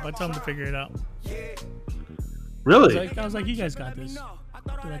their own stuff. I told them to figure it out. Really? I was like, you guys got this.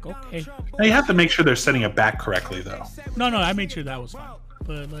 They're like, okay. Now you have to make sure they're sending it back correctly, though. No, I made sure that was fine.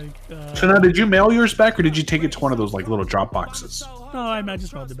 But like, so now, did you mail yours back, or did you take it to one of those like little drop boxes? No, I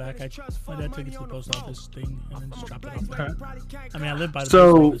just mailed it back. My dad took it to the post office thing and then just dropped it off. Okay. I mean, I live by the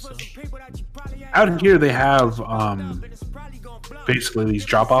post office. So out here they have basically these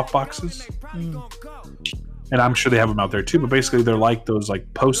drop-off boxes. And I'm sure they have them out there too, but basically they're like those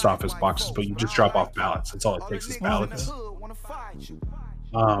like post office boxes, but you just drop off ballots. That's all it takes is ballots.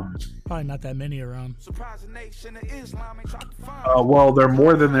 Probably not that many around. Well, there are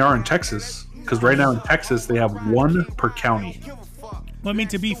more than there are in Texas, because right now in Texas they have one per county. Well, I mean,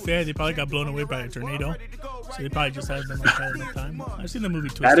 to be fair, they probably got blown away by a tornado, so they probably just had them like that at the time. I've seen the movie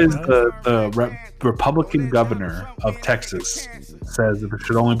Twisted. That is the Republican governor of Texas says that there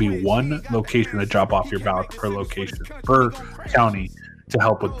should only be one location to drop off your ballot per location, per county, to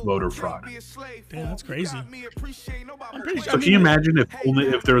help with voter fraud. Damn, that's crazy. I'm pretty sure. So can you imagine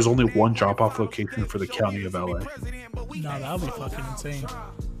if there was only one drop-off location for the county of LA? No, that would be fucking insane.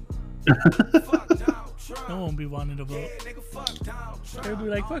 No one would be wanting to vote. They'd be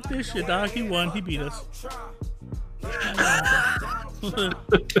like, fuck this shit, dog. He won. He beat us.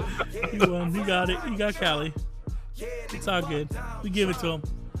 He won. He got it. He got Cali. It's all good. We give it to him.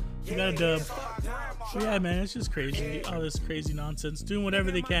 We got a dub. But yeah, man, it's just crazy. All this crazy nonsense. Doing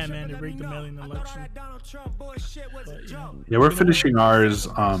whatever they can, man, to rig the mail-in election. But, you know, Yeah, we're finishing ours,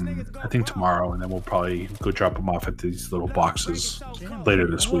 I think tomorrow, and then we'll probably go drop them off at these little boxes later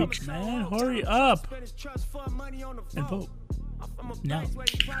this week. Man, hurry up and vote. No.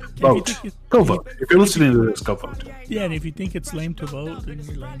 Vote. Go vote. If you're listening to this, go vote. Yeah, and if you think it's lame to vote, then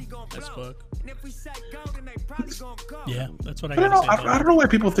you're lame as fuck. Yeah, that's what I I don't gotta know. say. I don't know why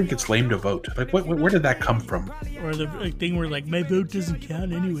people think it's lame to vote. Like, where did that come from? Or the thing where like my vote doesn't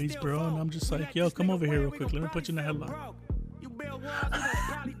count anyways, bro, and I'm just like, yo, come over here real quick. Let me put you in a headlock.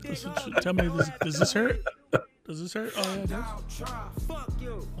 Tell me, does this hurt? Does this hurt? Oh yeah, it does.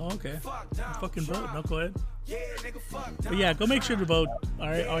 Oh, okay. Fucking vote. No, go ahead. But yeah, go make sure to vote. All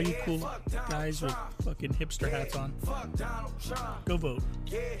right, all you cool guys with fucking hipster hats on, go vote.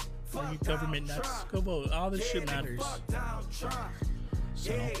 All you government nuts, go vote. All this shit matters.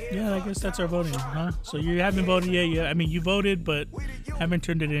 So yeah, I guess that's our voting, huh? So you haven't voted yet. Yeah, I mean you voted, but haven't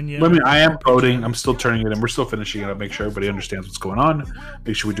turned it in yet. I mean, I am voting. I'm still turning it in. We're still finishing it up. Make sure everybody understands what's going on.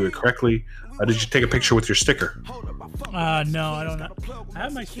 Make sure we do it correctly. Did you take a picture with your sticker? No, I don't know. I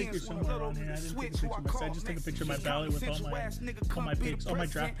have my sticker somewhere around here. I didn't take a picture of myself. I just took a picture of my ballot with all my picks, all my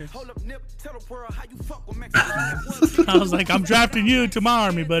draft picks. I was like, I'm drafting you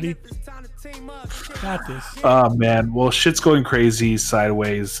tomorrow, me buddy. Got this. Oh man, well shit's going crazy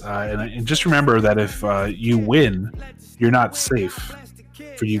sideways, and just remember that if you win, you're not safe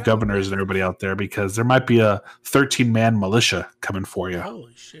for you governors and everybody out there, because there might be a 13-man militia coming for you.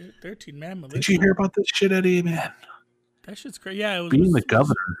 Holy shit, 13-man militia. Did you hear about this shit, Eddie? Man, that shit's crazy. Yeah, it was, being the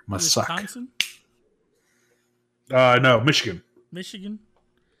governor must Wisconsin? suck. No, Michigan. Michigan.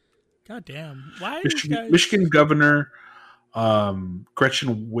 God damn. Why are Michigan, these guys... Michigan governor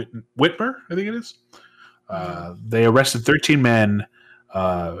Gretchen Whitmer, I think it is. They arrested 13 men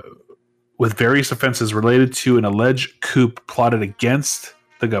with various offenses related to an alleged coup plotted against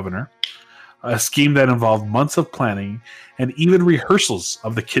the governor, a scheme that involved months of planning and even rehearsals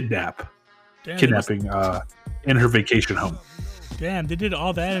of the kidnapping in her vacation home. Damn, they did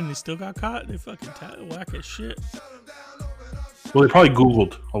all that and they still got caught? They fucking whack as shit. Well, they probably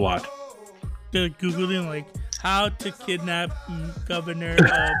Googled a lot. They're Googling, like, how to kidnap governor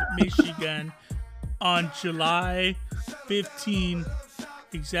of Michigan on July 15,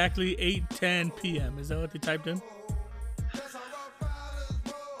 exactly 8:10 p.m. Is that what they typed in?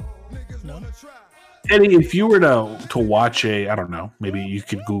 No? Eddie, if you were to watch I don't know, maybe you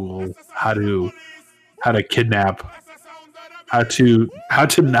could Google how to kidnap, how to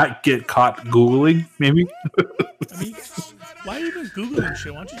not get caught Googling, maybe. I mean, why are you even Googling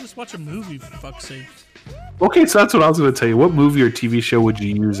shit? Why don't you just watch a movie, for fuck's sake? Okay, so that's what I was going to tell you. What movie or TV show would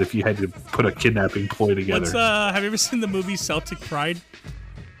you use if you had to put a kidnapping ploy together? Have you ever seen the movie Celtic Pride?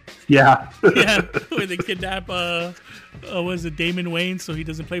 Yeah. Yeah, where they kidnap was it Damon Wayne so he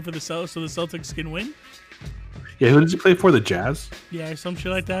doesn't play for the Celtics so the Celtics can win? Yeah, who does he play for? The Jazz? Yeah, some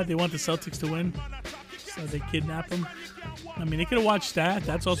shit like that. They want the Celtics to win, so they kidnap him. I mean, they could have watched that.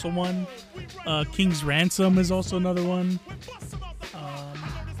 That's also one. King's Ransom is also another one.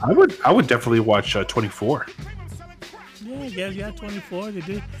 I would definitely watch 24. Yeah, I guess, yeah, 24. They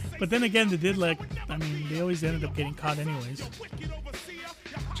did, but then again, they did they always ended up getting caught anyways.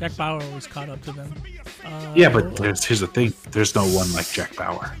 Jack Bauer always caught up to them. Yeah, but here's the thing: there's no one like Jack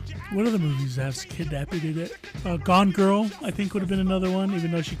Bauer. What other movies have kidnapping in it? Gone Girl, I think, would have been another one,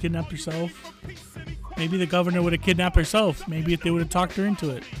 even though she kidnapped herself. Maybe the governor would have kidnapped herself. Maybe if they would have talked her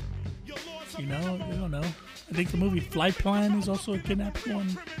into it. You know, I don't know. I think the movie Flight Plan is also a kidnapping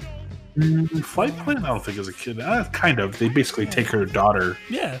one. Flight Plan, I don't think is a kid. Kind of. They basically take her daughter.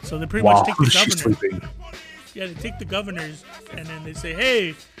 Yeah, so they pretty much take the she's governor. sleeping. Yeah, they take the governors, and then they say,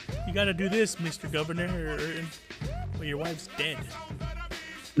 "Hey, you got to do this, Mr. Governor, or your wife's dead."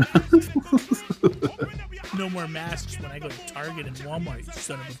 No more masks when I go to Target and Walmart, you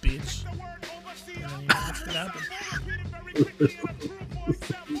son of a bitch. And then, that's what happened.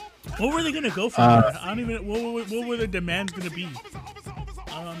 What were they gonna go for? I don't even. What were their demands gonna be?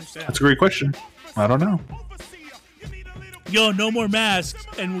 I don't understand. That's a great question. I don't know. Yo, no more masks,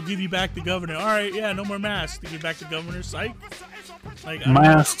 and we'll give you back the governor. All right, yeah, no more masks to give back the governor. Psych. Like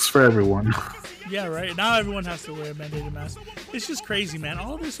masks for everyone. Yeah, right. Now everyone has to wear a mandated mask. It's just crazy, man.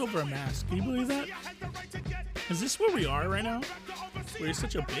 All this over a mask. Can you believe that? Is this where we are right now? Where you're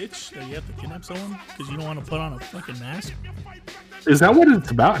such a bitch that you have to kidnap someone because you don't want to put on a fucking mask? Is that what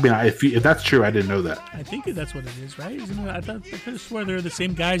it's about? I mean, if that's true, I didn't know that. I think that's what it is, right? Isn't it? I could have swore they're the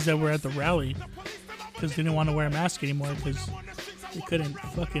same guys that were at the rally because they didn't want to wear a mask anymore because they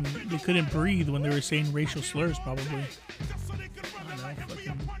couldn't breathe when they were saying racial slurs probably. I don't know,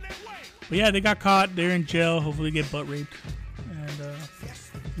 fucking. But yeah, they got caught. They're in jail. Hopefully, they get butt raped, and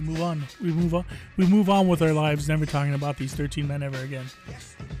we move on. We move on with our lives, never talking about these 13 men ever again.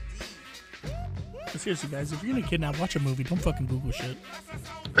 But seriously, guys, if you're gonna kidnap, watch a movie. Don't fucking Google shit.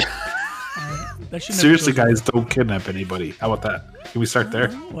 That shit Seriously, guys, don't kidnap anybody. How about that? Can we start there?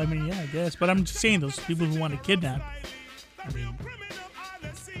 Well, I mean, yeah, I guess. But I'm just saying, those people who want to kidnap. I mean,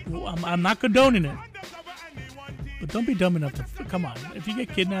 well, I'm not condoning it. But don't be dumb enough to come on. If you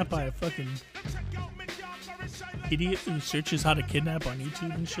get kidnapped by a fucking idiot who searches how to kidnap on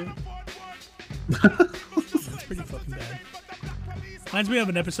YouTube and shit, that's pretty fucking bad. Reminds me of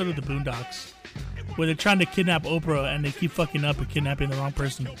an episode of the Boondocks where they're trying to kidnap Oprah and they keep fucking up and kidnapping the wrong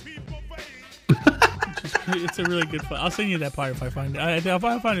person. It's a really good. I'll send you that part if I find it. I'll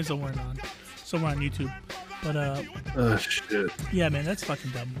find it somewhere on YouTube. But shit. Yeah, man, that's fucking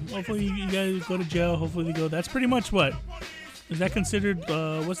dumb. Hopefully you guys go to jail. Hopefully they go. That's pretty much what is that considered?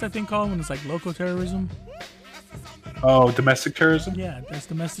 What's that thing called when it's like local terrorism? Oh, domestic terrorism. Yeah, that's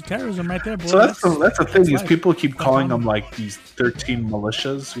domestic terrorism right there, boy. So that's the thing is people keep calling them like these 13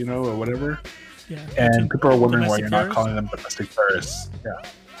 militias, you know, or whatever. Yeah. And people are wondering why you're not terrorists? calling them domestic terrorists. Yeah.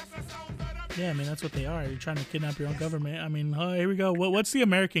 Yeah, I mean that's what they are. You're trying to kidnap your own government. I mean, here we go. What's the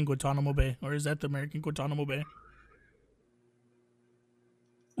American Guantanamo Bay, or is that the American Guantanamo Bay?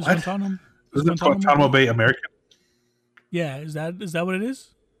 Is What? Isn't Guantanamo Bay American? Yeah, is that what it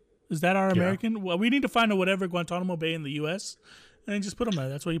is? Is that our American? Well, we need to find a whatever Guantanamo Bay in the U.S. and then just put them there.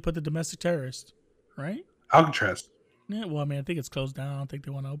 That's where you put the domestic terrorists, right? Alcatraz. Yeah. Well, I mean, I think it's closed down. I don't think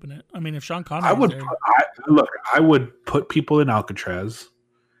they want to open it. I mean, if Sean Connery, I would put people in Alcatraz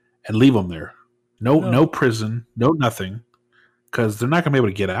and leave them there. No prison, no nothing, because they're not gonna be able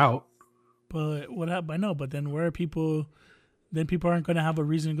to get out. But what happened? I know, but then where are people? Then people aren't going to have a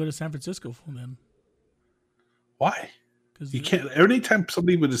reason to go to San Francisco for them. Why? Because you can't. Every time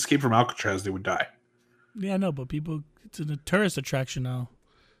somebody would escape from Alcatraz, they would die. Yeah, I know, but people, it's a tourist attraction now.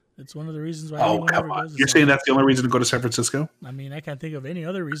 It's one of the reasons why. Oh, come on! You're saying that's the only reason to go to San Francisco? I mean, I can't think of any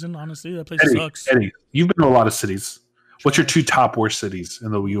other reason. Honestly, that place sucks. Eddie, you've been to a lot of cities. What's your two top worst cities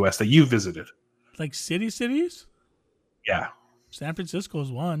in the U.S. that you visited? Like cities? Yeah. San Francisco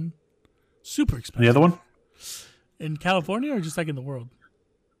is one. Super expensive. And the other one? In California or just like in the world?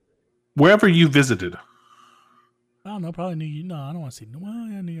 Wherever you visited. I don't know. Probably New York. No, I don't want to say. Well,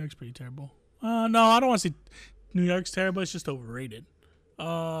 yeah, New York's pretty terrible. No, I don't want to say New York's terrible. It's just overrated.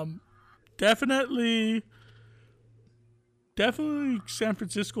 Definitely San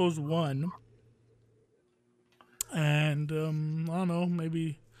Francisco's one. And I don't know,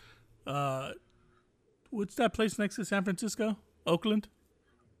 maybe what's that place next to San Francisco? Oakland?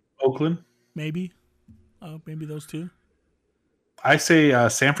 Maybe. Maybe those two. I say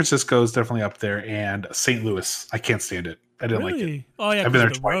San Francisco is definitely up there, and St. Louis. I can't stand it. I didn't like it. Oh yeah, I've been there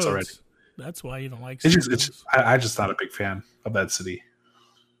twice already. That's why you don't like. I'm just not a big fan of that city.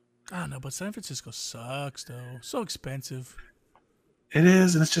 I don't know, but San Francisco sucks though. So expensive. It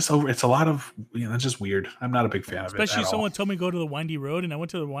is, and it's just over. It's a lot of, it's just weird. I'm not a big fan of it. Especially someone told me go to the windy road, and I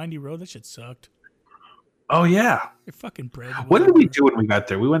went to the windy road. That shit sucked. Oh yeah, you're fucking bread. What did we do when we got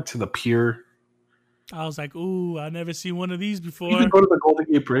there? We went to the pier. I was like, ooh, I never seen one of these before. You didn't go to the Golden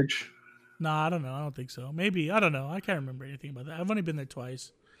Gate Bridge? Nah, I don't know. I don't think so. Maybe. I don't know. I can't remember anything about that. I've only been there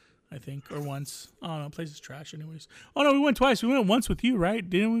twice, I think, or once. I don't know. The place is trash anyways. Oh, no, we went twice. We went once with you, right?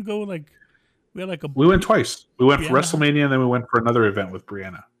 Didn't we go like... We went twice. We went for WrestleMania, and then we went for another event with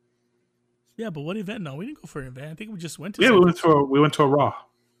Brianna. Yeah, but what event? No, we didn't go for an event. I think we just went to... Yeah, we went to a Raw.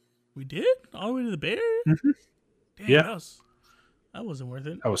 We did? All the way to the Bear? Mm-hmm. Damn, yeah. That wasn't worth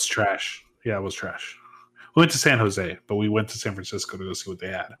it. That was trash. Yeah, it was trash. We went to San Jose, but we went to San Francisco to go see what they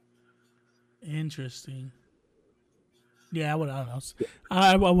had. Interesting. Yeah, I don't know.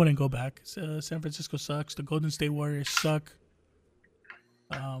 I wouldn't go back. San Francisco sucks. The Golden State Warriors suck.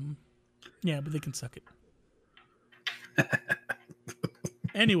 Yeah, but they can suck it.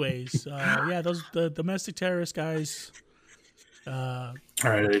 Anyways, yeah, the domestic terrorist guys. All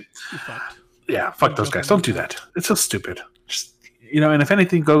right. Fucked. Yeah, fuck those guys. Don't do that. It's so stupid. Just, and if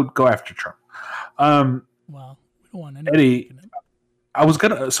anything, go after Trump. Well, we don't want Eddie, I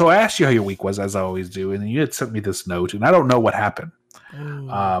asked you how your week was, as I always do, and you had sent me this note, and I don't know what happened.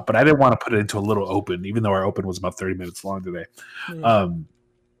 But I didn't want to put it into a little open, even though our open was about 30 minutes long today. Yeah.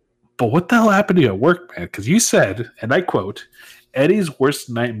 But what the hell happened to you at work, man? Because you said, and I quote, Eddie's worst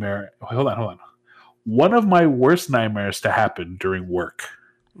nightmare. Hold on. One of my worst nightmares to happen during work.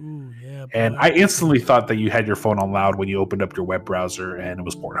 Ooh, yeah. And I instantly thought that you had your phone on loud when you opened up your web browser and it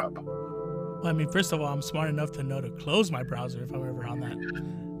was Pornhub. Well, I mean, first of all, I'm smart enough to know to close my browser if I'm ever on that.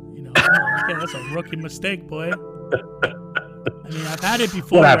 You know, okay, that's a rookie mistake, boy. I mean, I've had it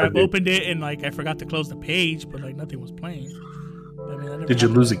before. I've opened it and like I forgot to close the page, but like nothing was playing. I mean, did you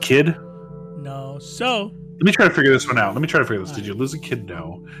lose a kid? No. So let me try to figure this one out. Did you lose a kid?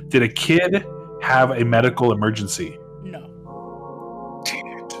 No. Did a kid have a medical emergency? No. Damn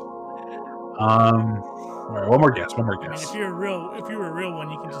it. All right, one more guess. I mean, if you're a real one,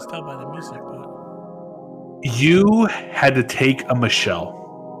 you can just tell by the music. But you had to take a Michelle.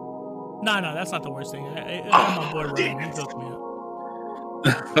 No, that's not the worst thing. I'm on board. He hooked me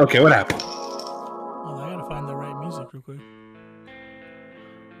up. Okay, what happened? Well, I gotta find the right music real quick.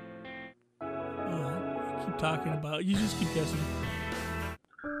 Keep talking about. You just keep guessing.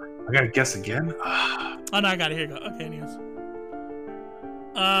 I gotta guess again. Oh no, I got it. Here you go. Okay, anyways.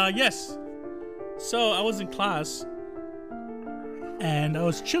 Yes. So I was in class, and I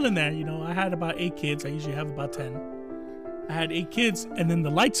was chilling there. You know, I had about 8 kids. I usually have about 10. I had 8 kids, and then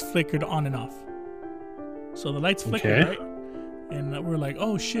the lights flickered on and off. So the lights flickered, right? And we're like,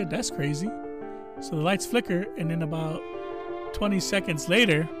 oh shit, that's crazy. So the lights flicker, and then about 20 seconds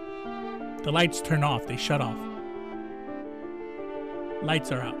later, the lights turn off. They shut off.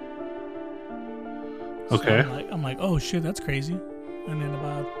 Lights are out. Okay. So I'm like, oh shit, that's crazy. And then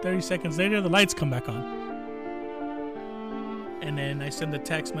about 30 seconds later, the lights come back on. And then I send a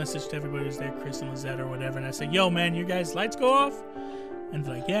text message to everybody who's there, Chris and Lizette or whatever, and I say, yo, man, your guys' lights go off? And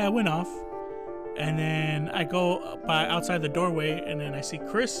they're like, yeah, it went off. And then I go by outside the doorway, and then I see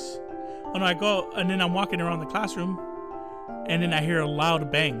Chris. Oh, no, I go, and then I'm walking around the classroom, and then I hear a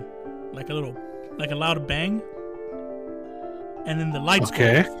loud bang, like a loud bang. And then the lights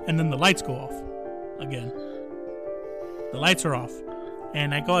go off. And then the lights go off again. The lights are off.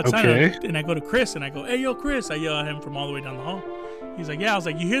 And I go outside and I go to Chris and I go, hey, yo, Chris. I yell at him from all the way down the hall. He's like, yeah. I was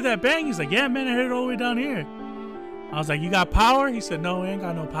like, you hear that bang? He's like, yeah, man, I heard it all the way down here. I was like, you got power? He said, no, we ain't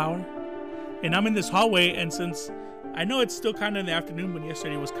got no power. And I'm in this hallway, and since I know it's still kind of in the afternoon, but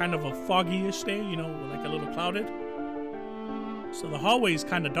yesterday was kind of a foggy-ish day, you know, like a little clouded. So the hallway is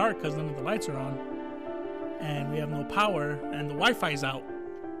kind of dark because none of the lights are on. And we have no power, and the Wi-Fi's out.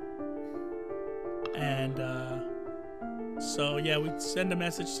 And so yeah, we send a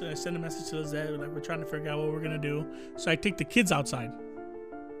message. I send a message to Lizette, like we're trying to figure out what we're gonna do. So I take the kids outside.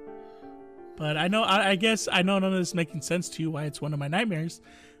 But I guess I know none of this is making sense to you why it's one of my nightmares.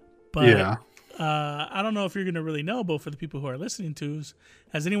 But yeah. I don't know if you're gonna really know, but for the people who are listening to,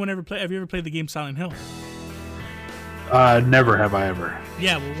 has anyone ever played? Have you ever played the game Silent Hill? Never have I ever.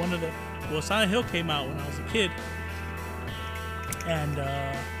 Yeah, well, Silent Hill came out when I was a kid, and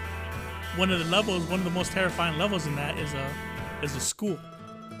one of the most terrifying levels in that is a school.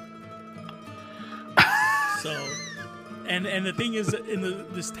 So, and the thing is, in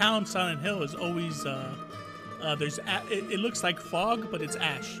this town, Silent Hill is always it looks like fog, but it's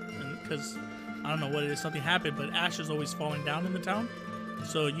ash, because I don't know what it is. Something happened, but ash is always falling down in the town.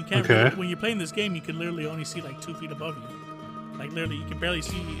 So you can't really, when you're playing this game, you can literally only see like 2 feet above you. Like literally, you can barely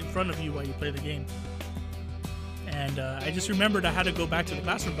see in front of you while you play the game. And I just remembered I had to go back to the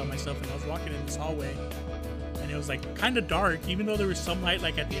classroom by myself, and I was walking in this hallway, and it was like kind of dark, even though there was some light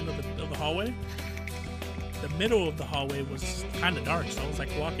like at the end of the hallway. The middle of the hallway was kind of dark, so I was like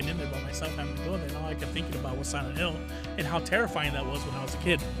walking in there by myself, having to go there, and all I kept thinking about was Silent Hill and how terrifying that was when I was a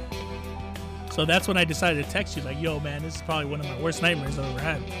kid. So that's when I decided to text you, like, yo, man, this is probably one of my worst nightmares I've ever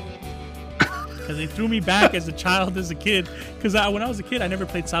had. Because they threw me back as a child, as a kid. Because when I was a kid, I never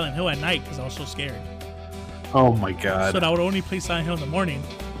played Silent Hill at night because I was so scared. Oh, my God. So I would only play Silent Hill in the morning.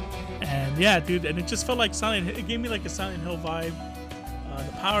 And, yeah, dude, and it just felt like it gave me like a Silent Hill vibe.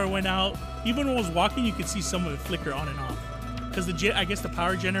 The power went out. Even when I was walking, you could see some of it flicker on and off. Because I guess the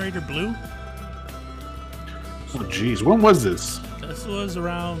power generator blew. Oh, geez. When was this? This was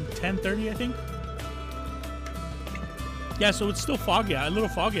around 10:30, I think. Yeah, so it's still foggy, a little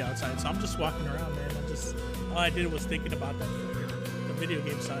foggy outside. So I'm just walking around, man. All I did was thinking about the video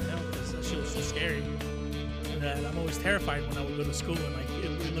game Silent Hill, because that shit was so scary. And I'm always terrified when I would go to school, and like it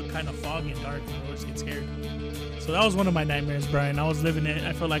would look kind of foggy and dark, and I always get scared. So that was one of my nightmares, Brian. I was living it.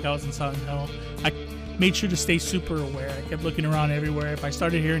 I felt like I was in Silent Hill. I made sure to stay super aware. I kept looking around everywhere. If I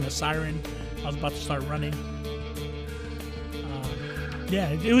started hearing a siren, I was about to start running. Yeah,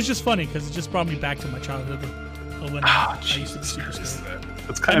 it was just funny because it just brought me back to my childhood when I used to be super scared.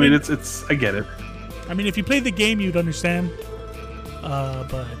 It's kind of, it's I get it. I mean, if you played the game, you'd understand.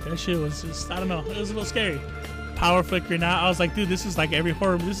 But that shit was just, I don't know, it was a little scary. Power flickering out. I was like, dude, this is like every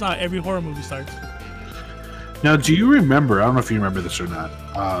horror. This is how every horror movie starts. Now, do you remember? I don't know if you remember this or not.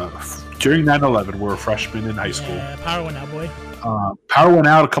 During 9/11, we were freshmen in high school. Yeah, power went out, boy. Power went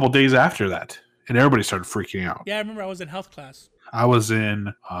out a couple days after that, and everybody started freaking out. Yeah, I remember I was in health class. I was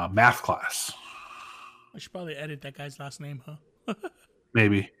in math class. I should probably edit that guy's last name, huh?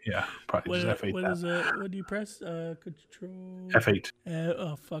 Maybe, yeah. Probably just F8. What do you press? Control F8.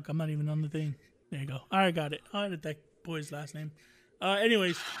 Oh fuck! I'm not even on the thing. There you go. All right, got it. I'll edit that boy's last name.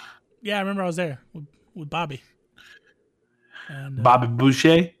 Anyways, yeah, I remember I was there with Bobby. And, Bobby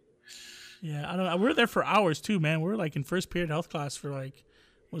Boucher. Yeah, I don't know. We were there for hours too, man. We were like in first period health class for like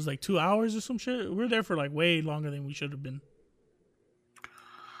 2 hours or some shit. We were there for like way longer than we should have been.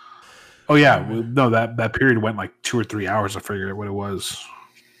 Oh yeah, no, that period went like 2 or 3 hours. I figured what it was.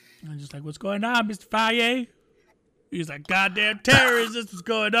 I'm just like, what's going on, Mr. Faye? He's like, goddamn terrorists, this what's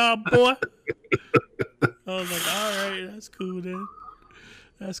going on, boy. I was like, all right, that's cool, dude.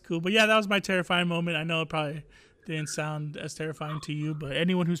 That's cool. But yeah, that was my terrifying moment. I know it probably didn't sound as terrifying to you, but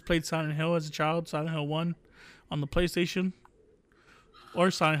anyone who's played Silent Hill as a child, Silent Hill 1 on the PlayStation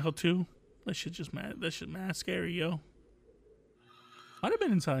or Silent Hill 2, that shit mad scary, yo. Might have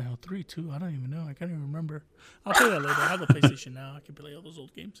been in Silent Hill 3 too. I don't even know. I can't even remember. I'll play that later. I have the PlayStation now. I can play all those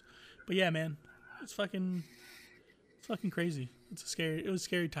old games. But yeah, man, it's fucking crazy. It was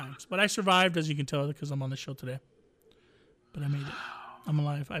scary times. But I survived, as you can tell, because I'm on the show today. But I made it. I'm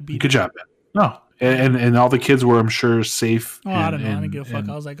alive. I beat it. Good job, man. No, and all the kids were, I'm sure, safe. Oh, I don't know. I didn't give a fuck.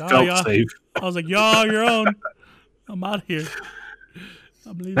 I was like, safe. I was like, y'all, your own. I'm out of here.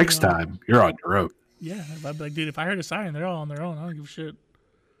 Next time, you're on your own. Yeah, I'd be like, dude, if I heard a siren, they're all on their own. I don't give a shit.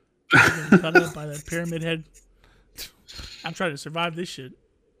 I'm cut up by that pyramid head. I'm trying to survive this shit.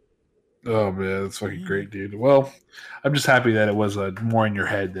 Oh man, that's fucking great, dude. Well, I'm just happy that it was more in your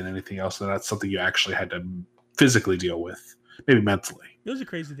head than anything else, and that's something you actually had to physically deal with, maybe mentally. It was a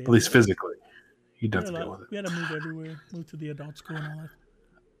crazy day. At least physically, you'd have to deal with it. We had to move everywhere, move to the adult school and all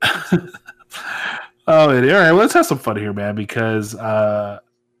that. Oh, all right. Well, let's have some fun here, man, because I'm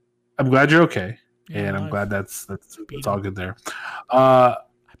glad you're okay. Yeah, and I'm glad that's all good there.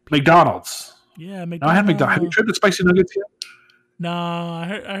 McDonald's. Yeah, McDonald's. No, I had McDonald's. Have you tried the spicy nuggets yet? No,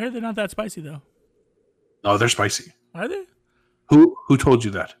 I heard they're not that spicy though. No, they're spicy. Are they? Who told you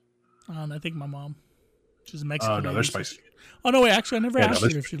that? I think my mom. She's a Mexican. Oh no, they're spicy. Oh no, wait. Actually, I never asked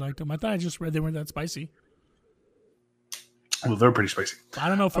her if she liked them. I thought I just read they weren't that spicy. Well, they're pretty spicy. I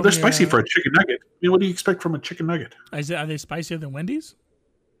don't know if they're spicy for a chicken nugget. I mean, what do you expect from a chicken nugget? Are they spicier than Wendy's?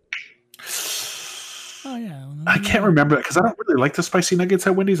 Oh yeah, I can't remember because I don't really like the spicy nuggets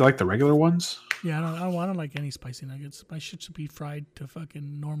at Wendy's. I like the regular ones. Yeah, I don't like any spicy nuggets. My shit should be fried to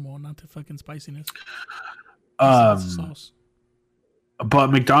fucking normal, not to fucking spiciness. Sauce. But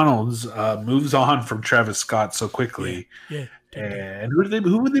McDonald's moves on from Travis Scott so quickly. Yeah. And who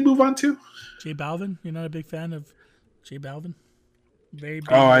would they move on to? J Balvin. You're not a big fan of J Balvin? Very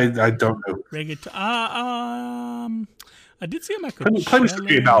big. Oh, I don't know. I did see him at Coachella. Play Mr.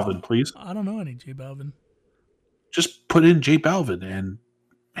 J Balvin, please. I don't know any J Balvin. Just put in J Balvin and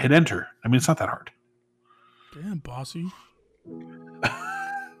hit enter. I mean, it's not that hard. Damn, bossy.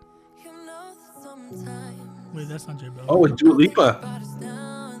 Wait, that's not J Balvin. Oh, it's Dua Lipa.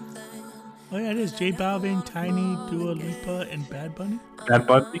 Oh yeah, it is J Balvin, Tiny, Dua Lipa, and Bad Bunny. Bad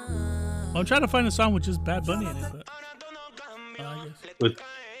Bunny. Well, I'm trying to find a song with just Bad Bunny in it, but I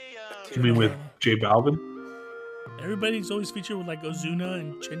guess. You mean with J Balvin? Everybody's always featured with like Ozuna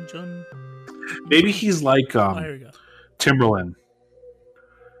and Chen Chun. Maybe he's like here we go. Timberland.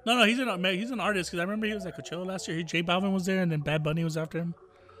 No, he's an artist because I remember he was at Coachella last year. J Balvin was there, and then Bad Bunny was after him.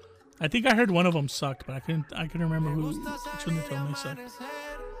 I think I heard one of them sucked, but I couldn't remember which one they told me sucked.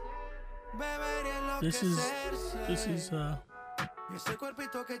 This is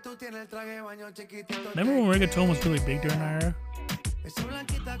remember when reggaeton was really big during our era?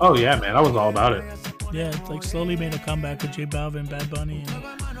 Oh yeah, man, I was all about it. Yeah, it's like slowly made a comeback with J Balvin, Bad Bunny, and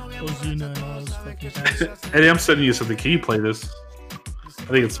Ozuna and all those fucking guys. Eddie, I'm sending you something. Can you play this? I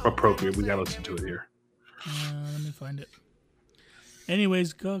think it's appropriate. We gotta listen to it here. Let me find it.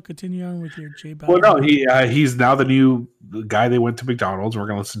 Anyways, continue on with your J Balvin. Well, no, he's now the new guy. They went to McDonald's. We're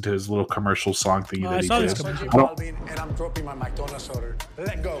gonna listen to his little commercial song thing that he did. J Balvin, and I'm dropping my McDonald's order.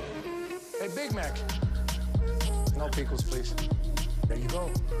 Let go. Hey, Big Mac. No pickles, please. There you go.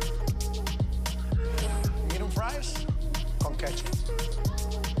 Medium fries? Con ketchup.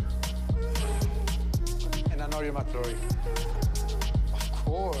 And an Oreo McFlurry. Of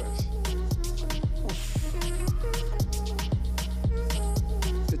course.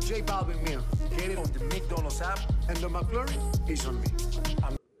 The J Balvin meal. Get it on the McDonald's app, and the McFlurry is on me.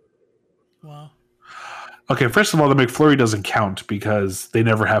 Wow. Okay, first of all, the McFlurry doesn't count because they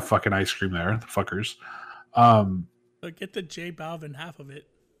never have fucking ice cream there, the fuckers. But get the J Balvin half of it.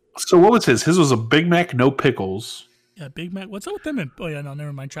 So what was his? His was a Big Mac, no pickles. Yeah, Big Mac. What's up with them? Oh yeah, no,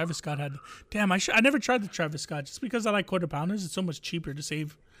 never mind. Travis Scott had. Damn, I never tried the Travis Scott just because I like quarter pounders. It's so much cheaper to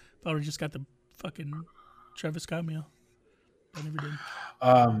save. If I would just got the fucking Travis Scott meal. I never did.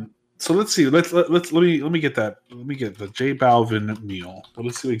 So let's see. Let me get that. Let me get the J Balvin meal.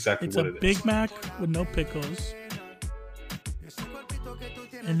 Let's see exactly It's what a it is. Big Mac with no pickles,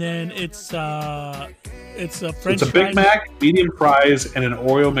 and then it's a French. It's a Big Mac, medium fries, and an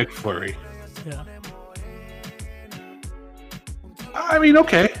Oreo McFlurry. Yeah. I mean,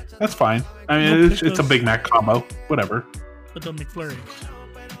 okay, that's fine. I mean, No it's a pickles. Big Mac combo. Whatever. With the McFlurry.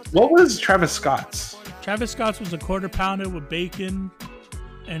 What was Travis Scott's? Travis Scott's was a quarter pounder with bacon,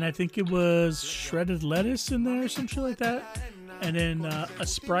 and I think it was shredded lettuce in there or some shit like that. And then a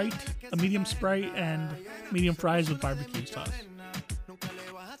Sprite, a medium Sprite, and medium fries with barbecue sauce.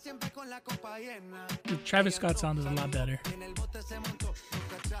 The Travis Scott sound is a lot better.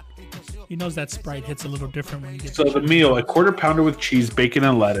 He knows that Sprite hits a little different when you get So the meal: a quarter pounder with cheese, bacon,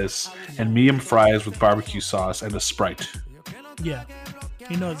 and lettuce, and medium fries with barbecue sauce, and a Sprite. Yeah,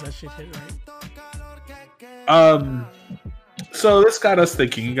 he knows that shit hit right. So this got us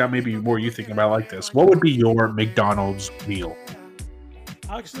thinking. You got maybe more you thinking about like this. What would be your McDonald's meal?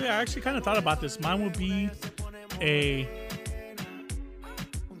 Actually, I kind of thought about this. Mine would be a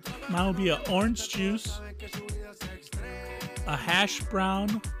orange juice, a hash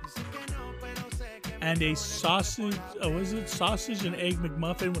brown, and a sausage. Sausage and egg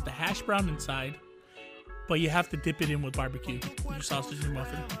McMuffin with the hash brown inside. But you have to dip it in with barbecue. Your sausage and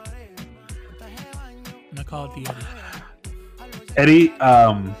muffin. And I call it the Eddie. Eddie,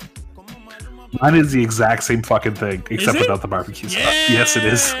 mine is the exact same fucking thing, except it? without the barbecue sauce. Yes, it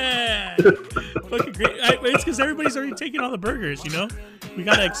is. Fucking great. It's because everybody's already taking all the burgers, you know? We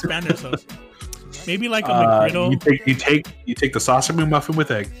gotta expand ourselves. Maybe like a McGriddle. You take the sausage McMuffin with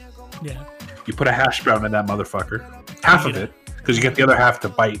egg. Yeah. You put a hash brown in that motherfucker. Half of it. Because you get the other half to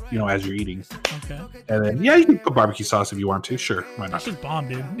bite, as you're eating. Okay. And then, you can put barbecue sauce if you want to. Sure, why That's not? just bomb,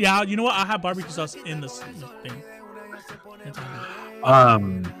 dude. Yeah, you know what? I have barbecue sauce in this thing. That's all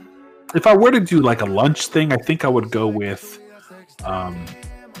good. If I were to do like a lunch thing, I think I would go with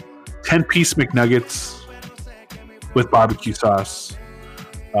 10-piece McNuggets with barbecue sauce,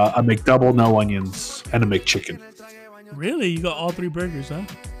 a McDouble, no onions, and a McChicken. Really? You got all three burgers, huh?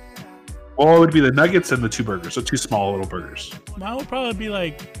 Well, it would be the nuggets and the two burgers, so two small little burgers. Mine would probably be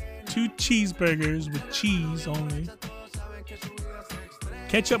like 2 cheeseburgers with cheese only.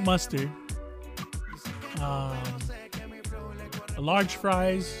 Ketchup, mustard. A large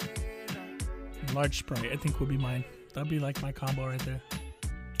fries. A large Sprite, I think would be mine. That'd be like my combo right there.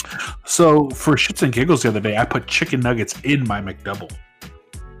 So for shits and giggles the other day, I put chicken nuggets in my McDouble.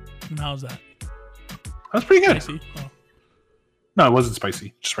 And how's that? That's pretty good. Spicy? Oh, No, it wasn't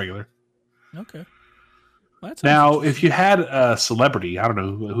spicy, just regular. okay. Well, that sounds Now, interesting. if you had a celebrity, I don't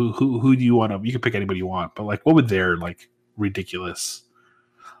know who do you want to? You can pick anybody you want, but like, what would their like ridiculous?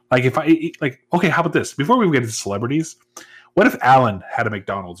 Like, if I like, okay, how about this? Before we get into celebrities, what if Alan had a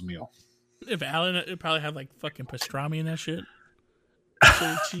McDonald's meal? If Alan, it'd probably have like fucking pastrami and that shit.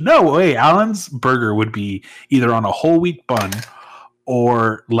 Chili cheese. No way. Alan's burger would be either on a whole wheat bun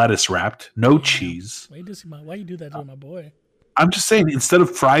or lettuce wrapped, no cheese. Why you do that to my boy? I'm just saying, instead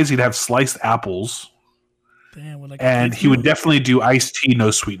of fries, he'd have sliced apples, Damn, with like a and kid's he would meal? definitely do iced tea,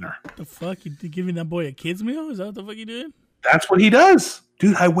 no sweetener. The fuck? You giving that boy a kid's meal? Is that what the fuck you doing? That's what he does,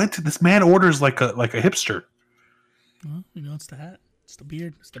 dude. I went to this man orders like a hipster. Well, it's the hat. It's the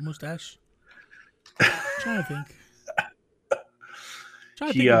beard. It's the mustache. I'm trying to think.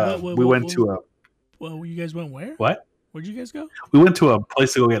 We went to a Well, you guys went where? what? Where'd you guys go? We went to a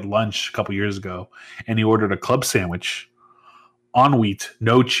place to go get lunch a couple years ago, and he ordered a club sandwich on wheat,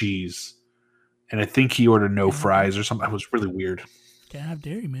 no cheese, and I think he ordered no fries or something. It was really weird. Can't have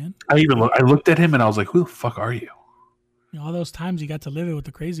dairy, man. I looked at him and I was like, "Who the fuck are you?" All those times you got to live it with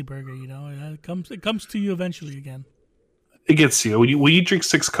the crazy burger, it comes to you eventually again. It gets you when you drink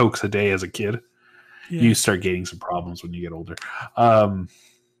 6 Cokes a day as a kid. Yeah. You start gaining some problems when you get older.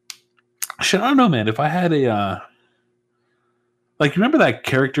 Shit, I don't know, man. If I had a like, remember that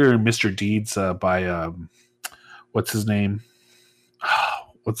character in Mr. Deeds by what's his name?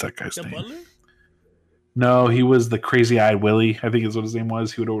 What's that guy's The name? butler? No, he was the crazy-eyed Willie. I think is what his name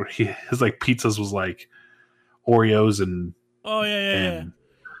was. He would order his like pizzas was like Oreos and Oh yeah.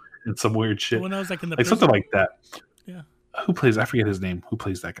 and some weird shit, When I was like in the like something like that. Yeah. Who plays? I forget his name. Who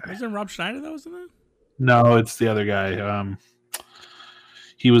plays that guy? Wasn't Rob Schneider that was in that? No, it's the other guy.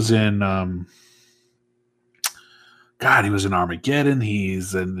 He was in. God God, he was in Armageddon.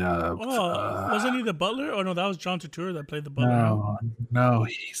 He's in. Wasn't he the butler? Oh no, that was John Turturro that played the butler. No,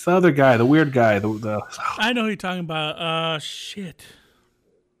 he's the other guy, the weird guy. I know who you're talking about. Shit.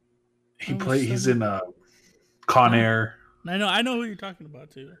 He's in Con Air. I know who you're talking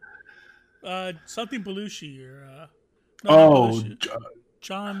about too. Something Belushi or not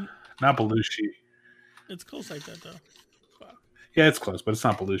John. Not Belushi. It's close like that though. Fuck. Yeah, it's close, but it's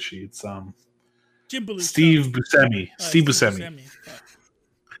not Belushi. It's Jim Belushi. Steve Buscemi. Steve Buscemi.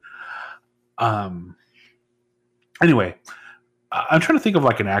 Anyway, I'm trying to think of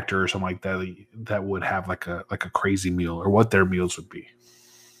like an actor or something like that that would have like a crazy meal, or what their meals would be.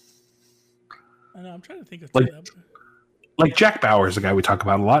 I know. I'm trying to think of like Jack Bauer is a guy we talk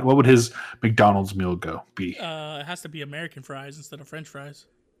about a lot. What would his McDonald's meal be? It has to be American fries instead of French fries.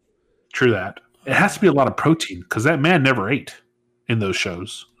 True that. It has to be a lot of protein because that man never ate in those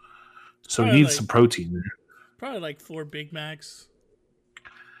shows. So he needs some protein there. Probably like 4 Big Macs.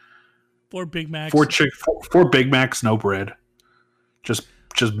 4 Big Macs. 4 Big Macs, no bread. Just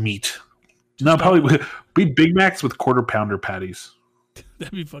meat. No, probably be Big Macs with quarter pounder patties.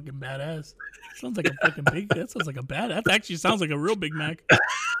 That'd be fucking badass. Sounds like a fucking big. That sounds like a bad. That actually sounds like a real Big Mac.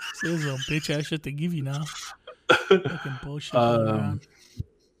 See this little bitch ass shit they give you now. Fucking bullshit. I'm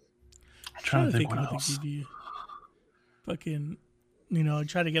trying to think what else. They give you. Fucking,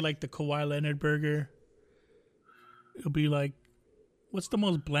 try to get like the Kawhi Leonard burger. It'll be like, what's the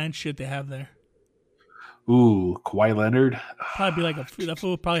most bland shit they have there? Ooh, Kawhi Leonard. Probably be like that food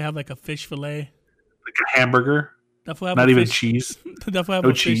would probably have like a fish fillet, like a hamburger. Not even cheese. Definitely have no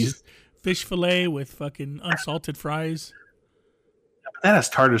a cheese. Fish fillet with fucking unsalted fries. That has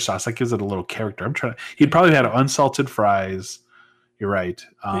tartar sauce. That gives it a little character. He'd probably had unsalted fries. You're right.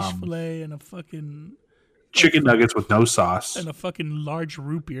 Fish fillet and a fucking chicken nuggets with no sauce and a fucking large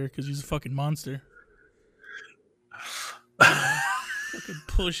root beer because he's a fucking monster. Fucking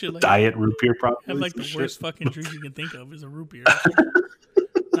bullshit. Like diet root beer, probably. Have like the worst fucking drink you can think of is a root beer.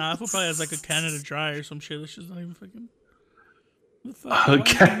 Nah, that probably has like a Canada Dry or some shit. That's just not even fucking. Why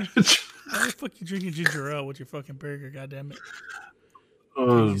the fuck you drinking ginger ale with your fucking burger? Goddamn it!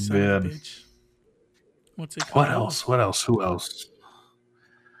 Oh man! Bitch. What's it called? What else? Who else?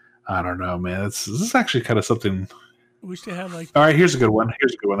 I don't know, man. This is actually kind of something. Wish they had like. All right, here's a good one.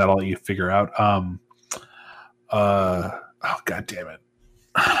 That I'll let you figure out. Oh god damn it!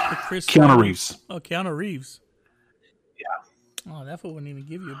 Keanu Reeves. Oh, Keanu Reeves. Yeah. Oh, that fool wouldn't even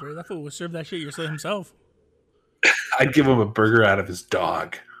give you a burger. That fool would serve that shit himself. I'd give him a burger out of his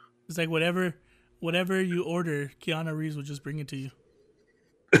dog. It's like whatever you order, Keanu Reeves will just bring it to you.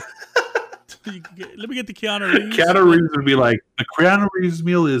 Let me get the Keanu Reeves. Keanu Reeves would be like, the Keanu Reeves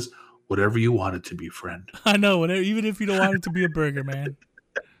meal is whatever you want it to be, friend. I know, whatever, even if you don't want it to be a burger, man.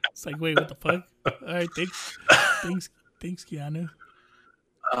 It's like, wait, what the fuck? All right, thanks, Keanu.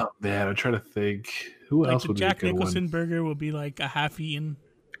 Oh man, I'm trying to think. Who else would be a good one? Jack Nicholson burger would be like a half-eaten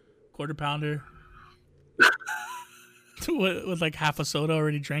quarter pounder. with like half a soda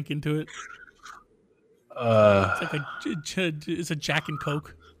already drank into it. It's like it's a Jack and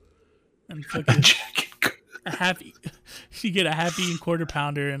Coke, and fucking you get a half-eaten quarter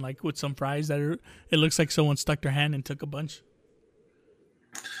pounder and like with some fries it looks like someone stuck their hand and took a bunch.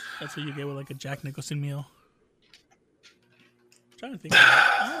 That's what you get with like a Jack Nicholson meal. I'm trying to think.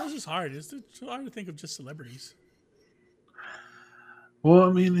 This is hard. It's hard to think of just celebrities. Well,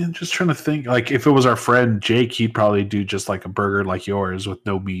 I mean, just trying to think. Like, if it was our friend Jake, he'd probably do just like a burger like yours with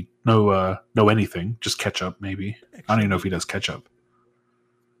no meat, no anything, just ketchup maybe. I don't even know if he does ketchup.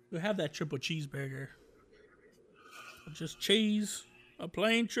 We have that triple cheeseburger. Just cheese, a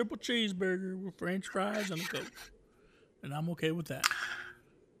plain triple cheeseburger with French fries and a Coke, and I'm okay with that.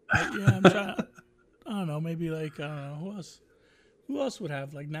 But yeah, I'm trying. I don't know. Maybe like I don't know who else. Who else would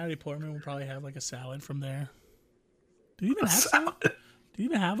have like Natalie Portman would probably have like a salad from there. Do you even have salad? Do you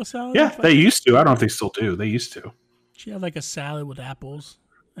even have a salad? Yeah, they used to. I don't know if they still do. They used to. She had like a salad with apples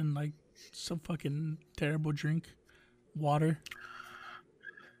and like some fucking terrible drink, water,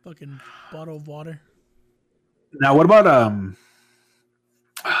 fucking bottle of water. Now, what about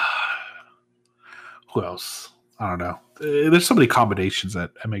who else? I don't know. There's so many combinations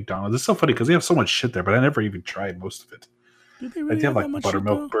at McDonald's. It's so funny because they have so much shit there, but I never even tried most of it. Do they really they have like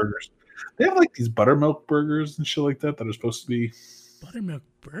buttermilk burgers. They have like these buttermilk burgers and shit like that are supposed to be buttermilk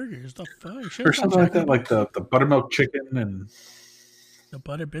burgers. The fuck? Or something like that, like the buttermilk chicken and the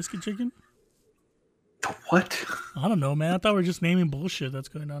butter biscuit chicken. The what? I don't know, man. I thought we were just naming bullshit that's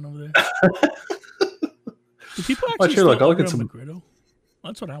going on over there. Do people actually still I'll look at some McGriddle?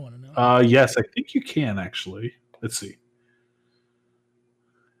 That's what I want to know. Yes, I think you can actually. Let's see.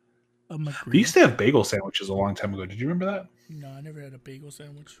 A McGriddle? They used to have bagel sandwiches a long time ago. Did you remember that? No, I never had a bagel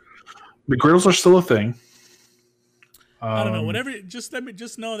sandwich. McGriddles are still a thing. I don't know. Whatever. Just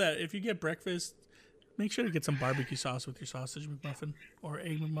know that if you get breakfast, make sure to get some barbecue sauce with your sausage McMuffin or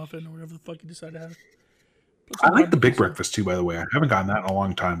egg McMuffin or whatever the fuck you decide to have. I like the big breakfast too, by the way. I haven't gotten that in a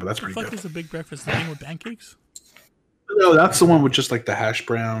long time, but that's pretty good. What the fuck is the big breakfast? The thing with pancakes? No, that's the one with just like the hash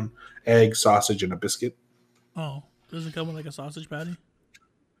brown, egg, sausage, and a biscuit. Oh, does it come with like a sausage patty?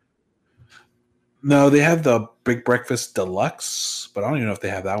 No, they have the big breakfast deluxe, but I don't even know if they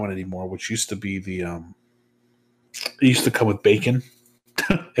have that one anymore. Which used to be the it used to come with bacon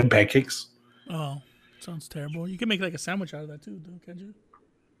and pancakes. Oh, sounds terrible. You can make like a sandwich out of that too, though, can't you?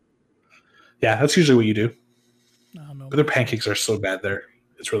 Yeah, that's usually what you do. I don't know. But their pancakes are so bad there.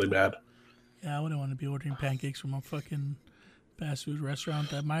 It's really bad. Yeah, I wouldn't want to be ordering pancakes from a fucking fast food restaurant.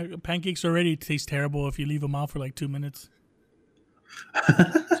 That my pancakes already taste terrible if you leave them out for like 2 minutes.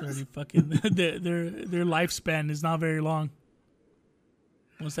 It's already fucking their lifespan is not very long.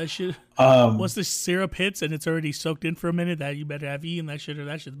 Once that shit, once the syrup hits and it's already soaked in for a minute, that you better have eaten that shit or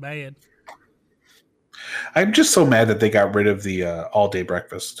that shit's bad. I'm just so mad that they got rid of the all day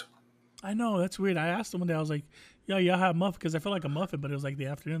breakfast. I know, that's weird. I asked them one day, I was like, yo, y'all have muffin? Because I felt like a muffin, but it was like the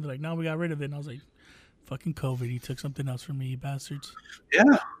afternoon. They're like, no, we got rid of it. And I was like, fucking COVID. He took something else from me, you bastards. Yeah,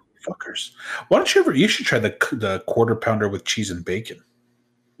 fuckers. Why don't you ever, you should try the quarter pounder with cheese and bacon.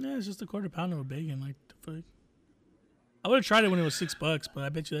 Yeah, it's just a quarter pounder with bacon. Like, the fuck? I would have tried it when it was $6, but I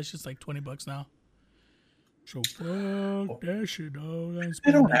bet you that's just like $20 now. So fuck that shit, dog.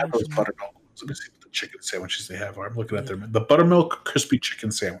 They don't have those buttermilk. Let me see what the chicken sandwiches they have. I'm looking at them. The buttermilk crispy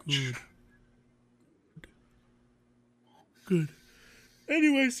chicken sandwich. Good.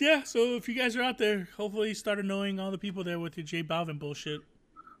 Anyways, yeah. So if you guys are out there, hopefully you start annoying all the people there with your J Balvin bullshit,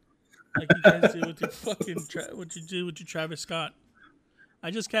 like you guys did with your fucking what you did with your Travis Scott.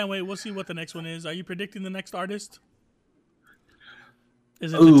 I just can't wait. We'll see what the next one is. Are you predicting the next artist?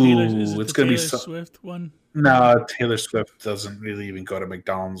 Is it the Taylor? Is it it's the gonna Taylor be Swift one? No, Taylor Swift doesn't really even go to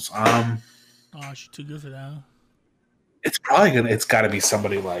McDonald's. Oh, she's too good for that. Huh? It's probably gonna. It's got to be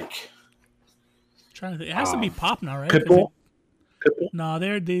somebody like. I'm trying to think. It has to be pop now, right? Pitbull. No, they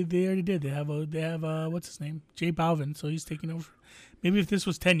already did. They have what's his name? J Balvin. So he's taking over. Maybe if this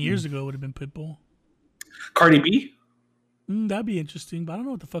was 10 years ago, it would have been Pitbull. Cardi B. That'd be interesting, but I don't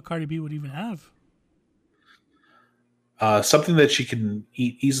know what the fuck Cardi B would even have. Something that she can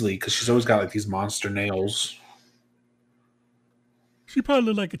eat easily because she's always got like these monster nails. She probably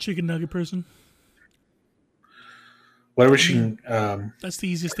look like a chicken nugget person. Whatever she can. That's the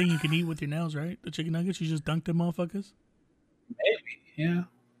easiest thing you can eat with your nails, right? The chicken nuggets. You just dunk them motherfuckers. Maybe, yeah.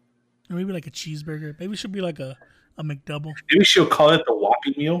 Or maybe like a cheeseburger. Maybe it should be like a McDouble. Maybe she'll call it the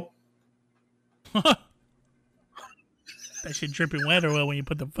Whoppy meal. That shit dripping wet or well when you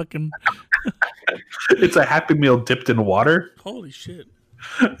put the fucking. It's a Happy Meal dipped in water. Holy shit.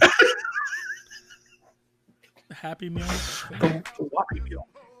 Happy Meal. The Whoppy meal.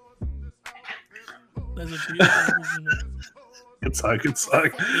 That's what you Good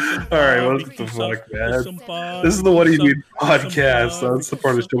suck. All right, what the fuck, man? This is the What Do You Mean podcast. Let's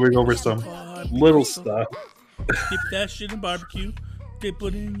support us doing over some little stuff. Dip that shit in barbecue. Dip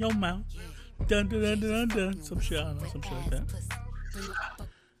it in your mouth. Dun dun dun dun dun. Some shit, I don't know, some shit like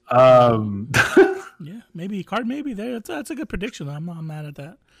that. Yeah, maybe card. Maybe there. That's a good prediction. I'm not mad at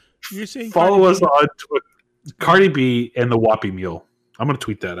that. You're saying follow us on Twitter. Cardi B and the Whoppy meal. I'm gonna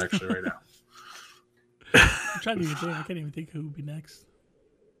tweet that actually right now. I'm trying to even think. I can't even think who would be next.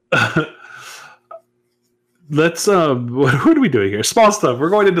 Let's what are we doing here? Small stuff. We're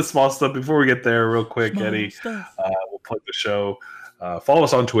going into small stuff before we get there real quick, Small Eddie. stuff. We'll plug the show. Follow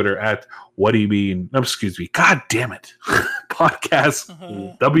us on Twitter at What Do You Mean? No, excuse me. God damn it. Podcast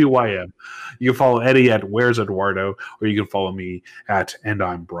WYM. You can follow Eddie at Where's Eduardo, or you can follow me at And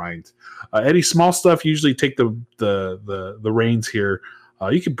I'm Bryant. Eddie, small stuff. Usually take the reins here.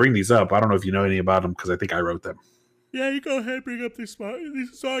 You can bring these up. I don't know if you know any about them because I think I wrote them. Yeah, you go ahead, bring up this small. This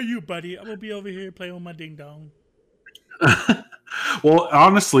is all you, buddy. I'm gonna be over here playing with my ding dong. Well,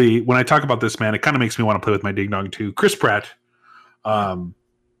 honestly, when I talk about this, man, it kind of makes me want to play with my ding dong too. Chris Pratt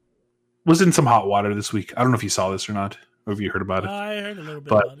was in some hot water this week. I don't know if you saw this or not, or if you heard about it. I heard a little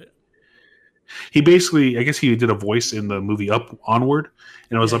bit about it. He basically, I guess he did a voice in the movie Onward,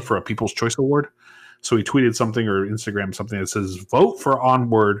 and it was up for a People's Choice Award. So he tweeted something or Instagram something that says, "Vote for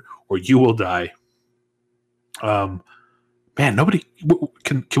Onward or you will die." Man, nobody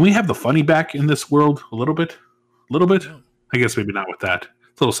can we have the funny back in this world a little bit? A little bit? No. I guess maybe not with that.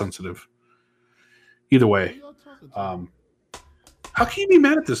 It's a little sensitive. Either way, how can you be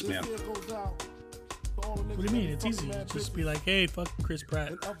mad at this man? What do you mean? It's easy. Just be like, hey, fuck Chris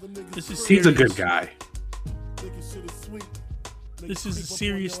Pratt. This is He's a serious. good guy. This is a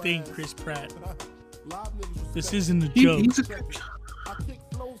serious thing, Chris Pratt. This isn't a He- joke. he's a good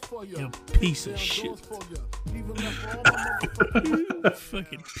You piece of shit.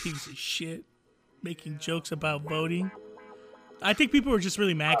 Fucking piece of shit. Making jokes about voting. I think people were just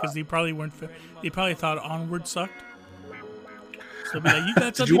really mad because they probably weren't. They probably thought Onward sucked. So be like, you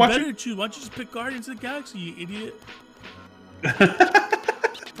got something watch better it? to choose. Why don't you just pick Guardians of the Galaxy, you idiot?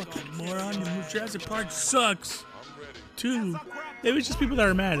 Fucking moron. Your new Jurassic Park sucks. Too. It was just people that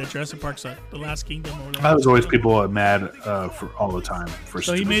are mad that Jurassic Park sucked. The Last Kingdom or whatever. I was always people mad for all the time. For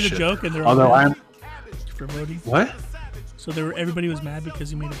So he stupid made a shit. joke and they're all Although mad I'm for voting. what? So everybody was mad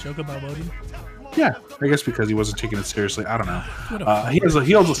because he made a joke about voting. Yeah, I guess because he wasn't taking it seriously. I don't What know. a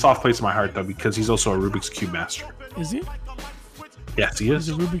He holds a soft place in my heart though because he's also a Rubik's Cube master. Is he? Yes, he He's is.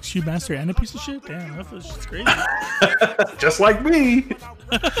 a Rubik's Cube master and a piece of shit? Damn, that was just crazy. Just like me.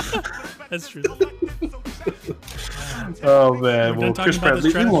 That's true. Oh man, We're well, done talking Chris about Pratt, this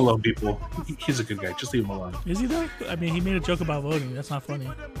leave him trash? alone, people. He's a good guy. Just leave him alone. Is he though? I mean, he made a joke about voting. That's not funny.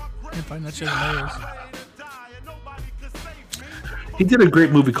 I didn't find that shit hilarious. He did a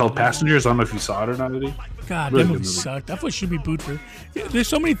great movie called Passengers. I don't know if you saw it or not, did he? God, Really that good movie movie. sucked. That what should be booed for. There's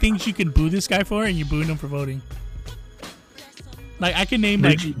so many things you can boo this guy for, and you're booing him for voting. Like I can name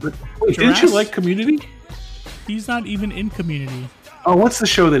like Wait, didn't you Jurassic- like Community? he's not even in Community. Oh, what's the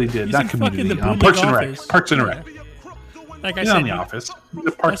show that he did? He's Not in fucking Community. the bootleg Parks and office. Rec. Parks and Yeah. Rec. Like I He's not said, in The Office. He's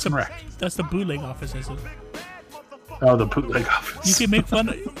the Parks and Rec. that's the bootleg office. I said. Oh, the bootleg office. You can make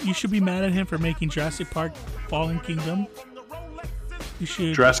fun. You should be mad at him for making Jurassic Park Fallen Kingdom. You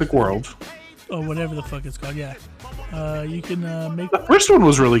should, Jurassic World. or whatever the fuck it's called. Yeah. You can make. The first one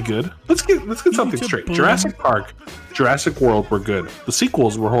was really good. Let's get something to straight. boo Jurassic him. Park, Jurassic World were good. The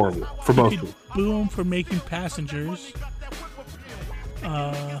sequels were horrible for both You of them. could boo him for making Passengers.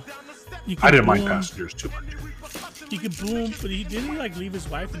 You could I didn't boo mind him- Passengers too much. You could boo him, but didn't he like leave his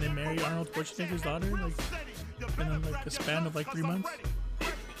wife and then marry Arnold Schwarzenegger's daughter, like in like a span of like 3 months?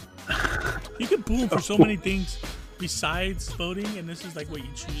 You could boo him for so many things besides voting, and this is like what you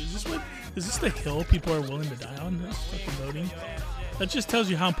choose. Is this the hill people are willing to die on? This fucking voting. That just tells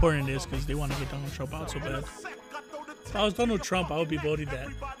you how important it is because they want to get Donald Trump out so bad. If I was Donald Trump, I would be voting that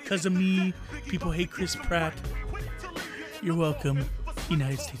because of me. People hate Chris Pratt. You're welcome,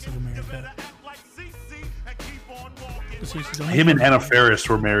 United States of America. But seriously, don't Him hate and him. Anna Faris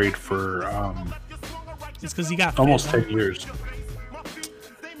were married for It's because he got almost fit, 10 years. huh?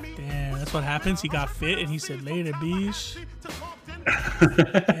 Damn, that's what happens. He got fit and he said, later, bish.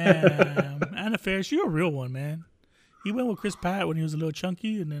 Damn. Anna Faris, you're a real one, man. He went with Chris Pratt when he was a little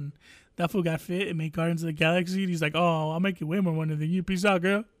chunky, and then that fool got fit and made Guardians of the Galaxy. And he's like, oh, I'll make you way more money than you. Peace out,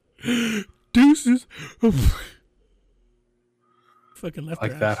 girl. Deuces. Fucking left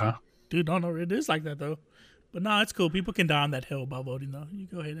Like her that, ass. huh? Dude, no, it is like that, though. But no, it's cool. People can die on that hill about voting, though. You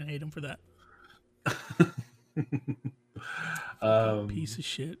go ahead and hate him for that. Piece of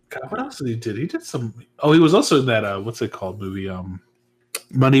shit. God, what else did he do? He did some. Oh, he was also in that. What's it called? Movie.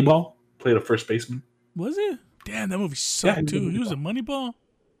 Moneyball. Played a first baseman. Was it? Damn, that movie sucked, he too. did He was a Moneyball.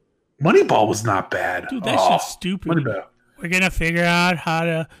 Moneyball was not bad. Dude, that shit's stupid. Moneyball. We're going to figure out how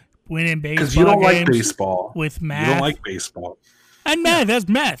to win in baseball Because you don't like games baseball. with You math. don't like baseball. And math. That's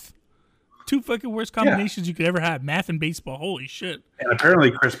math. Two fucking worst combinations you could ever have. Math and baseball. Holy shit. And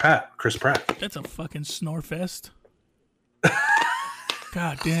apparently Chris Pratt. That's a fucking snore fest.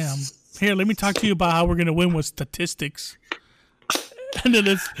 God damn. Here, let me talk to you about how we're going to win with statistics. And then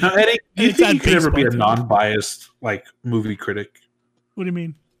it's, Now, Eddie, do you it's think on you could ever be a baseball, too. non-biased like movie critic? What do you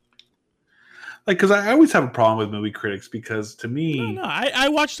mean? Like, because I always have a problem with movie critics because to me, No, I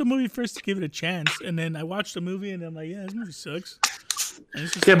watched the movie first to give it a chance. And then I watched the movie and I'm like, yeah, this movie sucks. And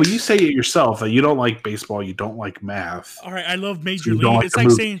it's just, yeah, but you say it yourself that you don't like baseball, you don't like math. all right, I love Major you League. don't like It's the like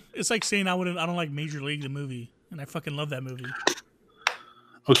movie. saying I don't like Major League the movie, and I fucking love that movie.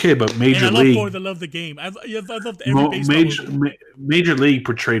 Okay, but Major And I League, love the game. I've loved every baseball movie. Major League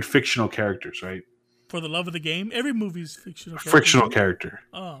portrayed fictional characters, right? For the love of the game. Every movie's fictional. Fictional character.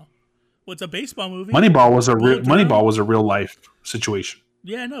 Oh, what's a baseball movie? Moneyball was a Bullet Journal? Moneyball was a real life situation.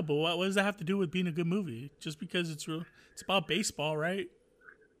 Yeah, no, but what does that have to do with being a good movie? Just because it's real, it's about baseball, right?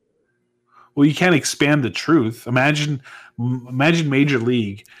 Well, you can't expand the truth. Imagine Major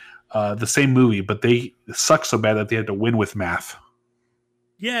League, the same movie, but they suck so bad that they had to win with math.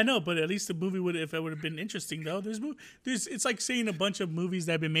 Yeah, no, but at least the movie would, if it would have been interesting, though. It's like saying a bunch of movies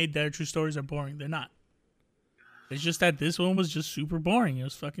that have been made that are true stories are boring. They're not. It's just that this one was just super boring. It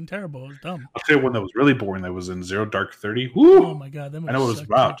was fucking terrible. It was dumb. I'll tell you one that was really boring that was in Zero Dark 30. Woo! Oh my god, that movie I know what it was sucked,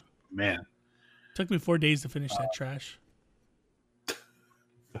 about. too. Man. Took me 4 days to finish that trash.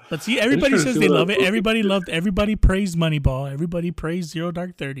 But see, everybody says they love it. Everybody praised Moneyball. Everybody praised Zero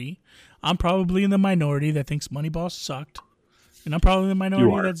Dark 30. I'm probably in the minority that thinks Moneyball sucked. And I'm probably in the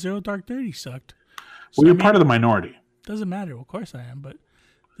minority that Zero Dark 30 sucked. So, well, you're part of the minority. Doesn't matter. Of course I am. But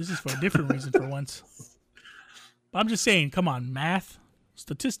this is for a different reason for once. But I'm just saying, come on. Math,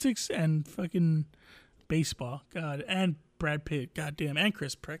 statistics, and fucking baseball. God. And Brad Pitt. Goddamn. And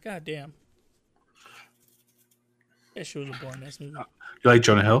Chris Pratt. Goddamn. That shit was a boring ass movie. You like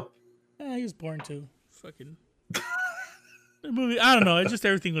Jonah Hill? Yeah, he was boring too. Fucking the movie. I don't know. It's just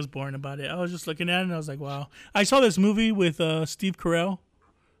everything was boring about it. I was just looking at it and I was like, wow. I saw this movie with Steve Carell.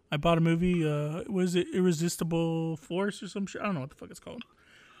 I bought a movie. Was it Irresistible Force or some shit? I don't know what the fuck it's called.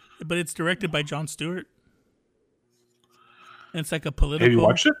 But it's directed by Jon Stewart. And it's like a political. Have you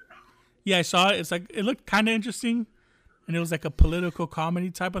watched it? Yeah, I saw it. It's like it looked kind of interesting. And it was like a political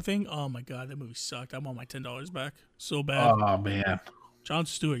comedy type of thing. Oh my god, that movie sucked. I want my $10 back. So bad. Oh man. Jon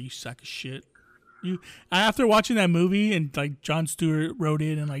Stewart, you sack of shit. After watching that movie and like Jon Stewart wrote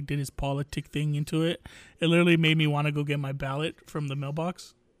it and like did his politic thing into it, it literally made me want to go get my ballot from the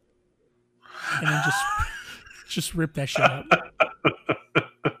mailbox. And then just rip that shit up.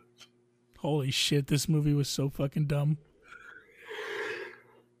 Holy shit, this movie was so fucking dumb.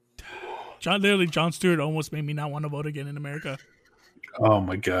 Jon Stewart almost made me not want to vote again in America. Oh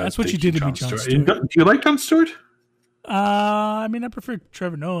my god. That's what you did to me, Jon Stewart. Do you like Jon Stewart? I mean, I prefer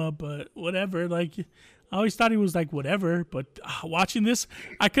Trevor Noah, but whatever. Like, I always thought he was like whatever. But watching this,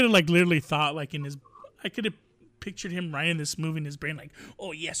 I could have like literally thought like I could have pictured him writing this movie in his brain, like,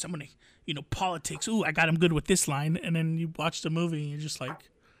 oh yes, I'm gonna, politics. Ooh, I got him good with this line. And then you watch the movie and you're just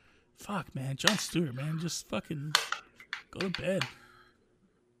like, fuck, man, Jon Stewart, man, just fucking go to bed.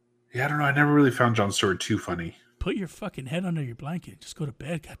 Yeah, I don't know. I never really found Jon Stewart too funny. Put your fucking head under your blanket. Just go to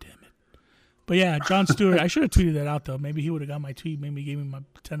bed, goddammit. But yeah, Jon Stewart, I should have tweeted that out, though. Maybe he would have got my tweet. Maybe gave me my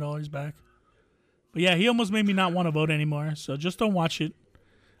 $10 back. But yeah, he almost made me not want to vote anymore. So just don't watch it.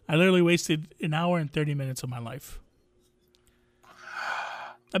 I literally wasted an hour and 30 minutes of my life.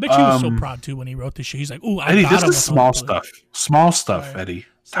 I bet he was so proud, too, when he wrote this shit. He's like, ooh, Eddie, this is small stuff. Small stuff, Eddie.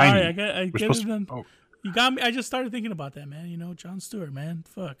 Sorry, Tiny. I get it. You got me. I just started thinking about that, man. Jon Stewart, man.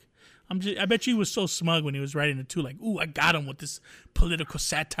 Fuck. I bet you he was so smug when he was writing it too. Like, ooh, I got him with this political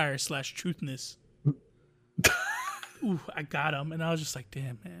satire / truthness. Ooh, I got him, and I was just like,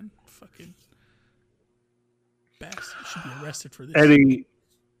 damn, man, fucking bastard. Should be arrested for this. Eddie,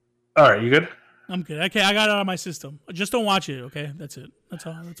 all right, you good? I'm good. Okay, I got it out of my system. Just don't watch it. Okay, that's it. That's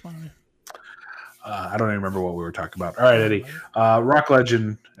all. That's my. I don't even remember what we were talking about. All right, Eddie. Rock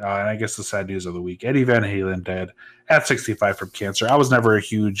legend, and I guess the sad news of the week. Eddie Van Halen dead at 65 from cancer. I was never a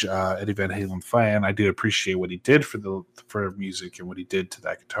huge Eddie Van Halen fan. I did appreciate what he did for music and what he did to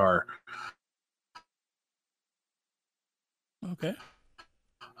that guitar. Okay.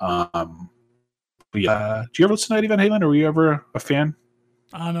 Yeah. Do you ever listen to Eddie Van Halen, or were you ever a fan?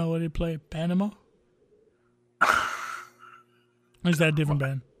 I don't know what he played. Panama? Or is that a different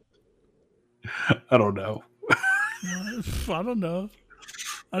band? I don't know. I don't know.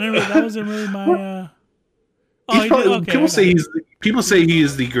 That wasn't really my. People say he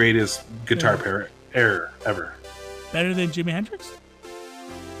is the greatest guitar player ever. Better than Jimi Hendrix?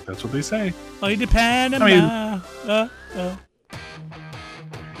 That's what they say. Oh, he did Panama.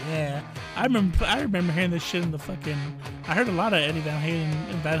 Yeah, I remember hearing this shit in the fucking. I heard a lot of Eddie Van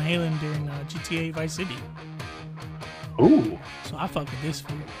Halen during GTA Vice City. Ooh. So I fuck with this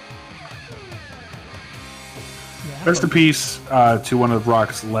fool. Yeah, rest in peace to one of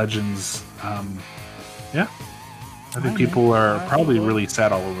rock's legends. Yeah, I think people are probably really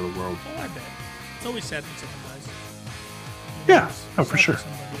sad all over the world. Oh, I bet. It's always sad when someone dies. Yeah, for sure.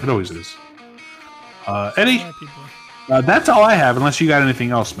 It always is. Eddie, that's all I have, unless you got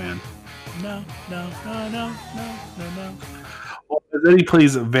anything else, man. No. Well, as Eddie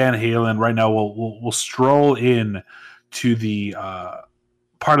plays Van Halen right now, we'll stroll in to the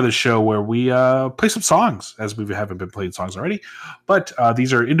part of the show where we play some songs, as we haven't been playing songs already. But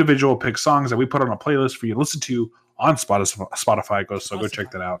these are individual pick songs that we put on a playlist for you to listen to on Spotify. Go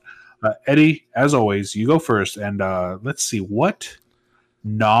check that out. Eddie, as always, you go first, and let's see, what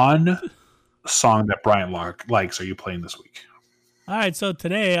non-song that Brian likes are you playing this week? All right, so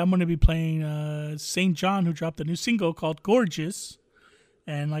today I'm going to be playing St. John, who dropped a new single called Gorgeous.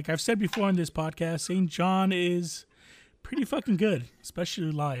 And like I've said before in this podcast, St. John is pretty fucking good,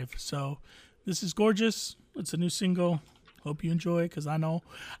 especially live. So this is Gorgeous. It's a new single. Hope you enjoy it, because I know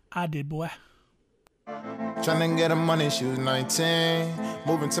I did, boy. Trying to get her money, she was 19.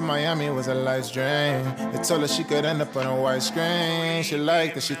 Moving to Miami was a life's dream. They told her she could end up on a white screen. She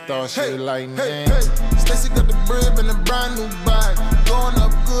liked it, she thought she was lightning. Stacey got the brib and a brand new bag. Going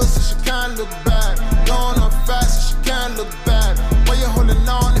up good, so she can't look bad. Going up fast, so she can't look bad. Why you holding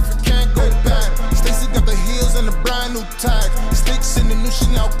on if you can't go back? Stacey got the heels and a brand new tag. Sticks in the new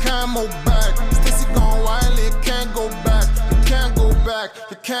Chanel camo bag. Stacey gone wildly, it can't go back. You can't go back,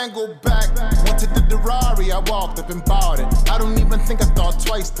 you can't go back. Wanted the Ferrari, I walked up and bought it. I don't even think I thought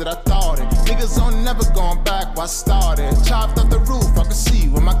twice that I thought it. Niggas on never going back where I started. Chopped off the roof, I could see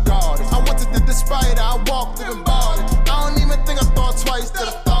where my guard is. I wanted to despite it, I walked up and bought it. I don't even think I thought twice that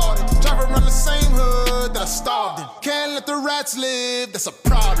I thought it. Drive around the same hood that I starved in. Can't let the rats live, that's a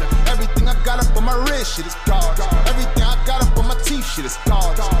problem. Everything I got up on my wrist, shit is garbage. Everything I got up on my teeth, shit is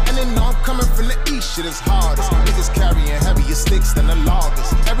garbage. And they know I'm coming from the east, shit is hardest. Niggas carrying heavier sticks than the loggers.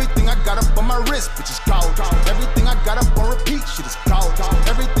 Everything I got up on my wrist, bitch is gold. Everything I got up on repeat, shit is gold.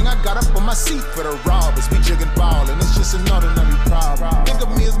 Everything I got up on my seat for the robbers. We jigging ballin', it's just an ordinary problem. Think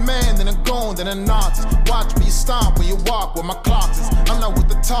of me as man, then a goon, then an artist. Watch me, you stomp when you walk where my clocks is. I'm not with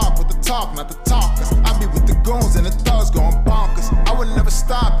the talk, not the talkers. I be with the goons and the thugs going bonkers. I would never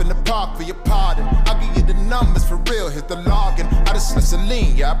stop in the park for your pardon. I'll give you the numbers for real, hit the login. I just slipped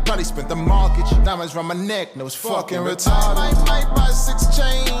Celine, yeah, I probably spent the mortgage. Diamonds round my neck, no, it's fucking retarded. I might buy 6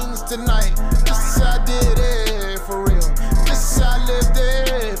 chains tonight. Just as I did it, for real. Just as I lived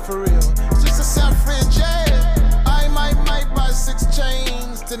it, for real. Just as I fridge it. I might buy 6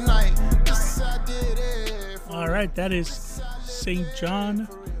 chains tonight. Just as I did it. All right, that is St. John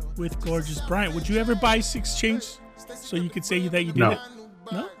with Gorgeous Bryant. Would you ever buy 6 chains so you could say that you did it?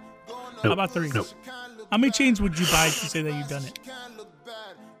 No? How about 3? Nope. How many chains would you buy to say that you've done it?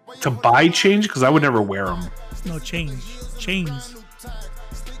 To buy change? Because I would never wear them. No, chains. Chains.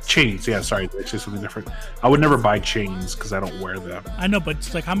 Chains, yeah, sorry. It's just something different. I would never buy chains because I don't wear them. I know, but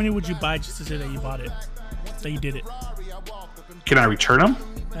it's like, how many would you buy just to say that you bought it? That you did it? Can I return them?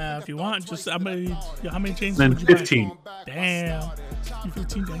 If you want, just how many chains Then would you 15. buy? Damn. You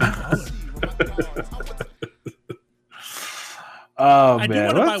 15, damn, $1. Oh, I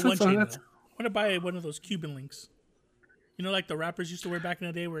man. do want to buy one chain, though. I want to buy one of those Cuban links. You know, like the rappers used to wear back in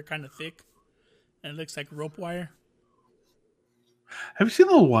the day, where it's kind of thick and it looks like rope wire. Have you seen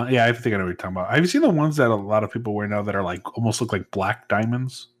the one? Yeah, I think I know what you're talking about. Have you seen the ones that a lot of people wear now that are like almost look like black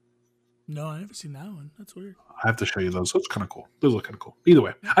diamonds? No, I haven't seen that one. That's weird. I have to show you those. Those kind of cool. Those look kind of cool. Either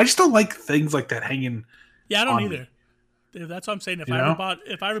way, I just don't like things like that hanging. Yeah, I don't either. That's what I'm saying. If I ever bought a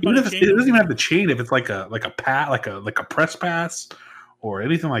chain, it doesn't even have the chain. If it's like a press pass or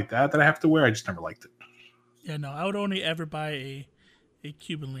anything like that I have to wear, I just never liked it. Yeah, no, I would only ever buy a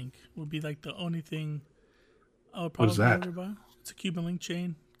Cuban link. Would be like the only thing I would probably ever buy. It's a Cuban link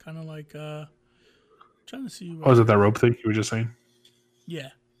chain, kind of like trying to see. Is it that rope thing you were just saying? Yeah,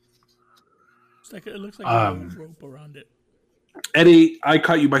 it's like it looks like a rope around it. Eddie, I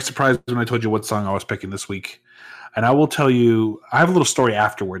caught you by surprise when I told you what song I was picking this week, and I will tell you. I have a little story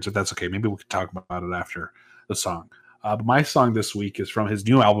afterwards, if that's okay. Maybe we could talk about it after the song. But my song this week is from his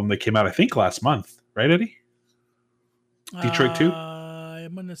new album that came out, I think, last month. Right, Eddie? Detroit 2?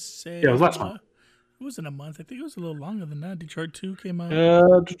 I'm going to say... Yeah, it was last month. It wasn't a month. I think it was a little longer than that. Detroit 2 came out...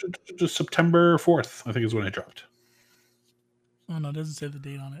 September 4th, I think is when it dropped. Oh, no, it doesn't say the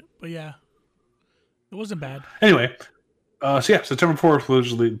date on it. But yeah, it wasn't bad. Anyway, September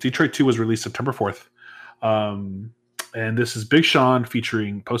 4th, Detroit 2 was released September 4th. And this is Big Sean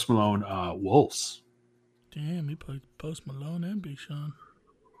featuring Post Malone, Wolves. Damn, he played Post Malone and Big Sean.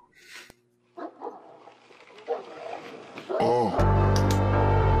 Oh,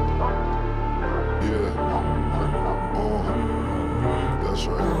 yeah, oh, that's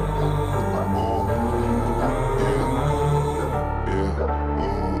right. Oh,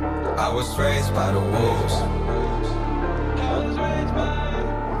 yeah, I was raised by the wolves.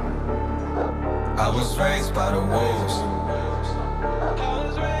 I was raised by the wolves.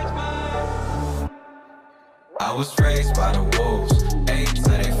 I was raised by the wolves. 8 to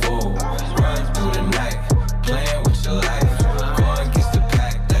they fool. Run through the night, playing with your life. Going against the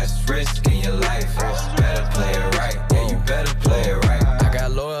pack, that's risking your life. Better play it right, yeah, you better play it right. I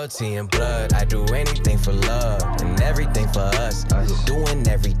got loyalty and blood, I do anything for love and everything for us. Doing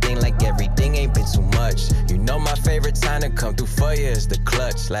everything like everything ain't been too much. You know my favorite time to come through for you is the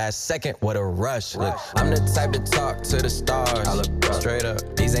clutch. Last second, what a rush. Look, I'm the type to talk to the stars. I look straight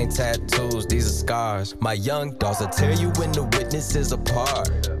up. These ain't tattoos, these are scars. My young dogs will tear you when the witnesses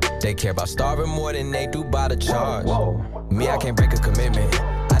apart. They care about starving more than they do by the charge. Me, I can't break a commitment.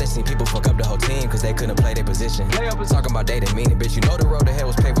 I done seen people fuck up the whole team cause they couldn't play their position. Talking about they didn't mean it, bitch. You know the road to hell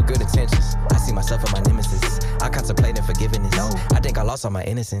was paved with good intentions. I see myself and my nemesis. I contemplating forgiveness. I think I lost all my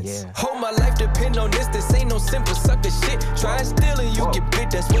innocence. Whole my life depend on this. This ain't no simple sucker shit. Try and steal and you get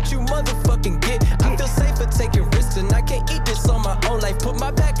bit. That's what you motherfucking get. I feel safer taking risks and I can't eat this on my own life. Put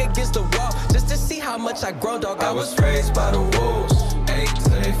my back against the wall just to see how much I grow, dog. I was raised by the wolves, ate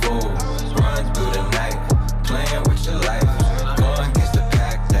till they fool. Run through the night, playing with your life. Going against the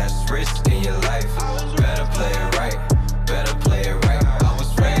pack, that's risk in your life. Better play it right, better play it right. I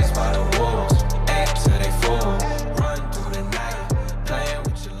was raised by the wolves, ate till they fool. Run through the night, playing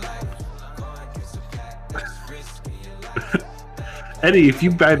with your life. Going against the pack, that's risk in your life. Eddie, if you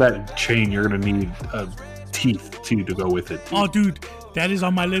buy that chain, you're gonna need teeth too to go with it. Oh, dude, that is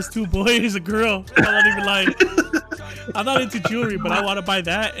on my list too. Boy, is a girl. I'm not even lying. I'm not into jewelry, but I want to buy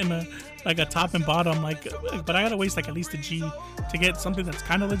that and a top and bottom. But I gotta waste like at least a G to get something that's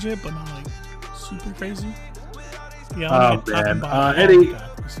kind of legit, but not like super crazy. Yeah. Oh man, Eddie,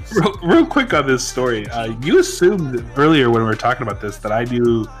 real quick on this story. You assumed earlier when we were talking about this that I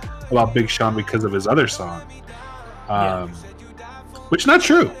knew about Big Sean because of his other song. Which is not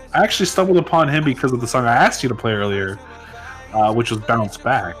true. I actually stumbled upon him because of the song I asked you to play earlier, which was Bounce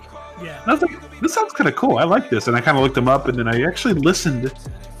Back. Yeah. And I was like, this sounds kind of cool. I like this. And I kind of looked him up, and then I actually listened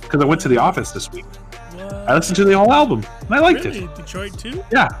because I went to the office this week. What? I listened to the whole album, and I liked it. Detroit too?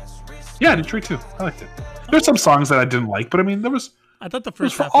 Yeah. Yeah, Detroit too. I liked it. There's some songs that I didn't like, but I mean, I thought the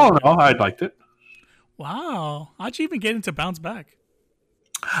first half. All in all, I liked it. Wow. How'd you even get into Bounce Back?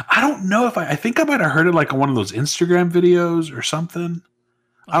 I don't know if I think I might have heard it like on one of those Instagram videos or something.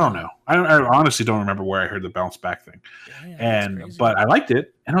 I don't know. I honestly don't remember where I heard the Bounce Back thing. But I liked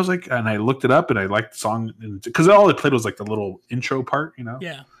it, and I was like, and I looked it up, and I liked the song because all it played was like the little intro part, you know.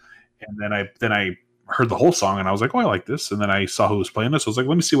 Yeah. And then I heard the whole song, and I was like, oh, I like this. And then I saw who was playing this. I was like,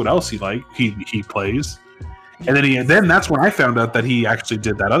 let me see what else he plays. And then that's when I found out that he actually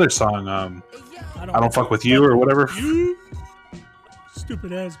did that other song, I don't fuck with you or whatever.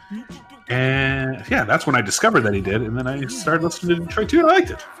 Stupid ass. And yeah, that's when I discovered that he did, and then I started listening to Detroit too, and I liked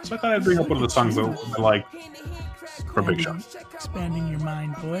it. So I thought I'd bring up one of the songs that I like from Big Sean. Expanding your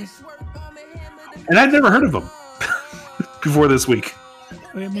mind, boy. And I'd never heard of him before this week.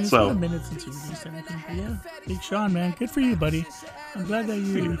 I mean, it's been a minute since you released anything, but yeah, Big Sean, man, good for you, buddy. I'm glad that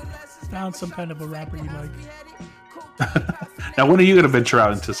you found some kind of a rapper you like. Now, when are you going to venture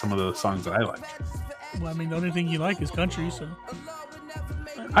out into some of the songs that I like? Well, I mean, the only thing you like is country, so.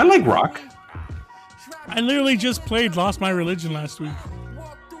 I like rock. I literally just played Lost My Religion last week.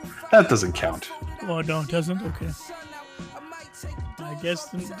 That doesn't count. Oh, no, it doesn't? Okay. I guess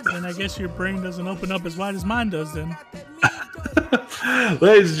your brain doesn't open up as wide as mine does then.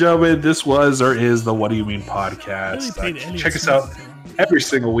 Ladies and gentlemen, this was or is the What Do You Mean podcast. Check us out every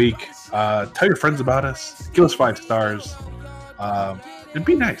single week. Tell your friends about us. Give us 5 stars. And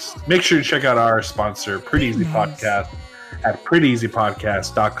be nice. Make sure to check out our sponsor, Pretty Easy Podcast, at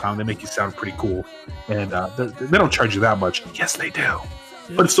prettyeasypodcast.com. They make you sound pretty cool. And they don't charge you that much. Yes, they do. Yeah.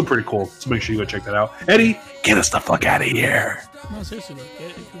 But it's still pretty cool. So make sure you go check that out. Eddie, get us the fuck out of here. No, seriously,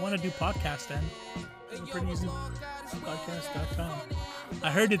 if you want to do podcast, then prettyeasypodcast.com.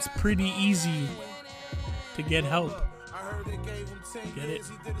 I heard it's pretty easy to get help. Get it?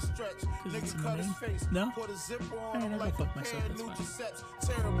 Because it's in the name? No? Alright, I'll go fuck myself. That's fine.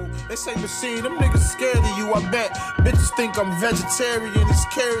 They say, Machine, them niggas scared of you, I bet. Bitches think I'm vegetarian. These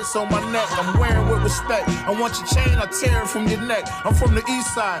carrots on my neck. I'm wearing with respect. I want your chain, I tear it from your neck. I'm from the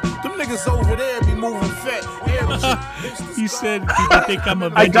east side. Them niggas over there be moving fat. You said people think I'm a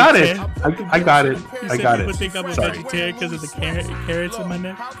vegetarian. I got it. I got it. I got it. People think I'm a vegetarian because of the carrots in my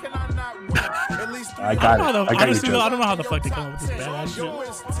neck. I got it. Honestly, I don't know how the fuck they come up with this badass shit.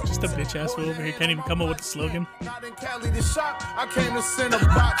 Just a bitch ass fool over here can't even come up with the slogan. I came to send a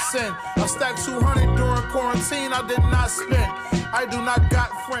box in. I stacked 200 during quarantine. I did not spend. I do not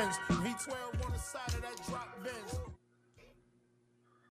got friends. V12 on the side of that drop bench.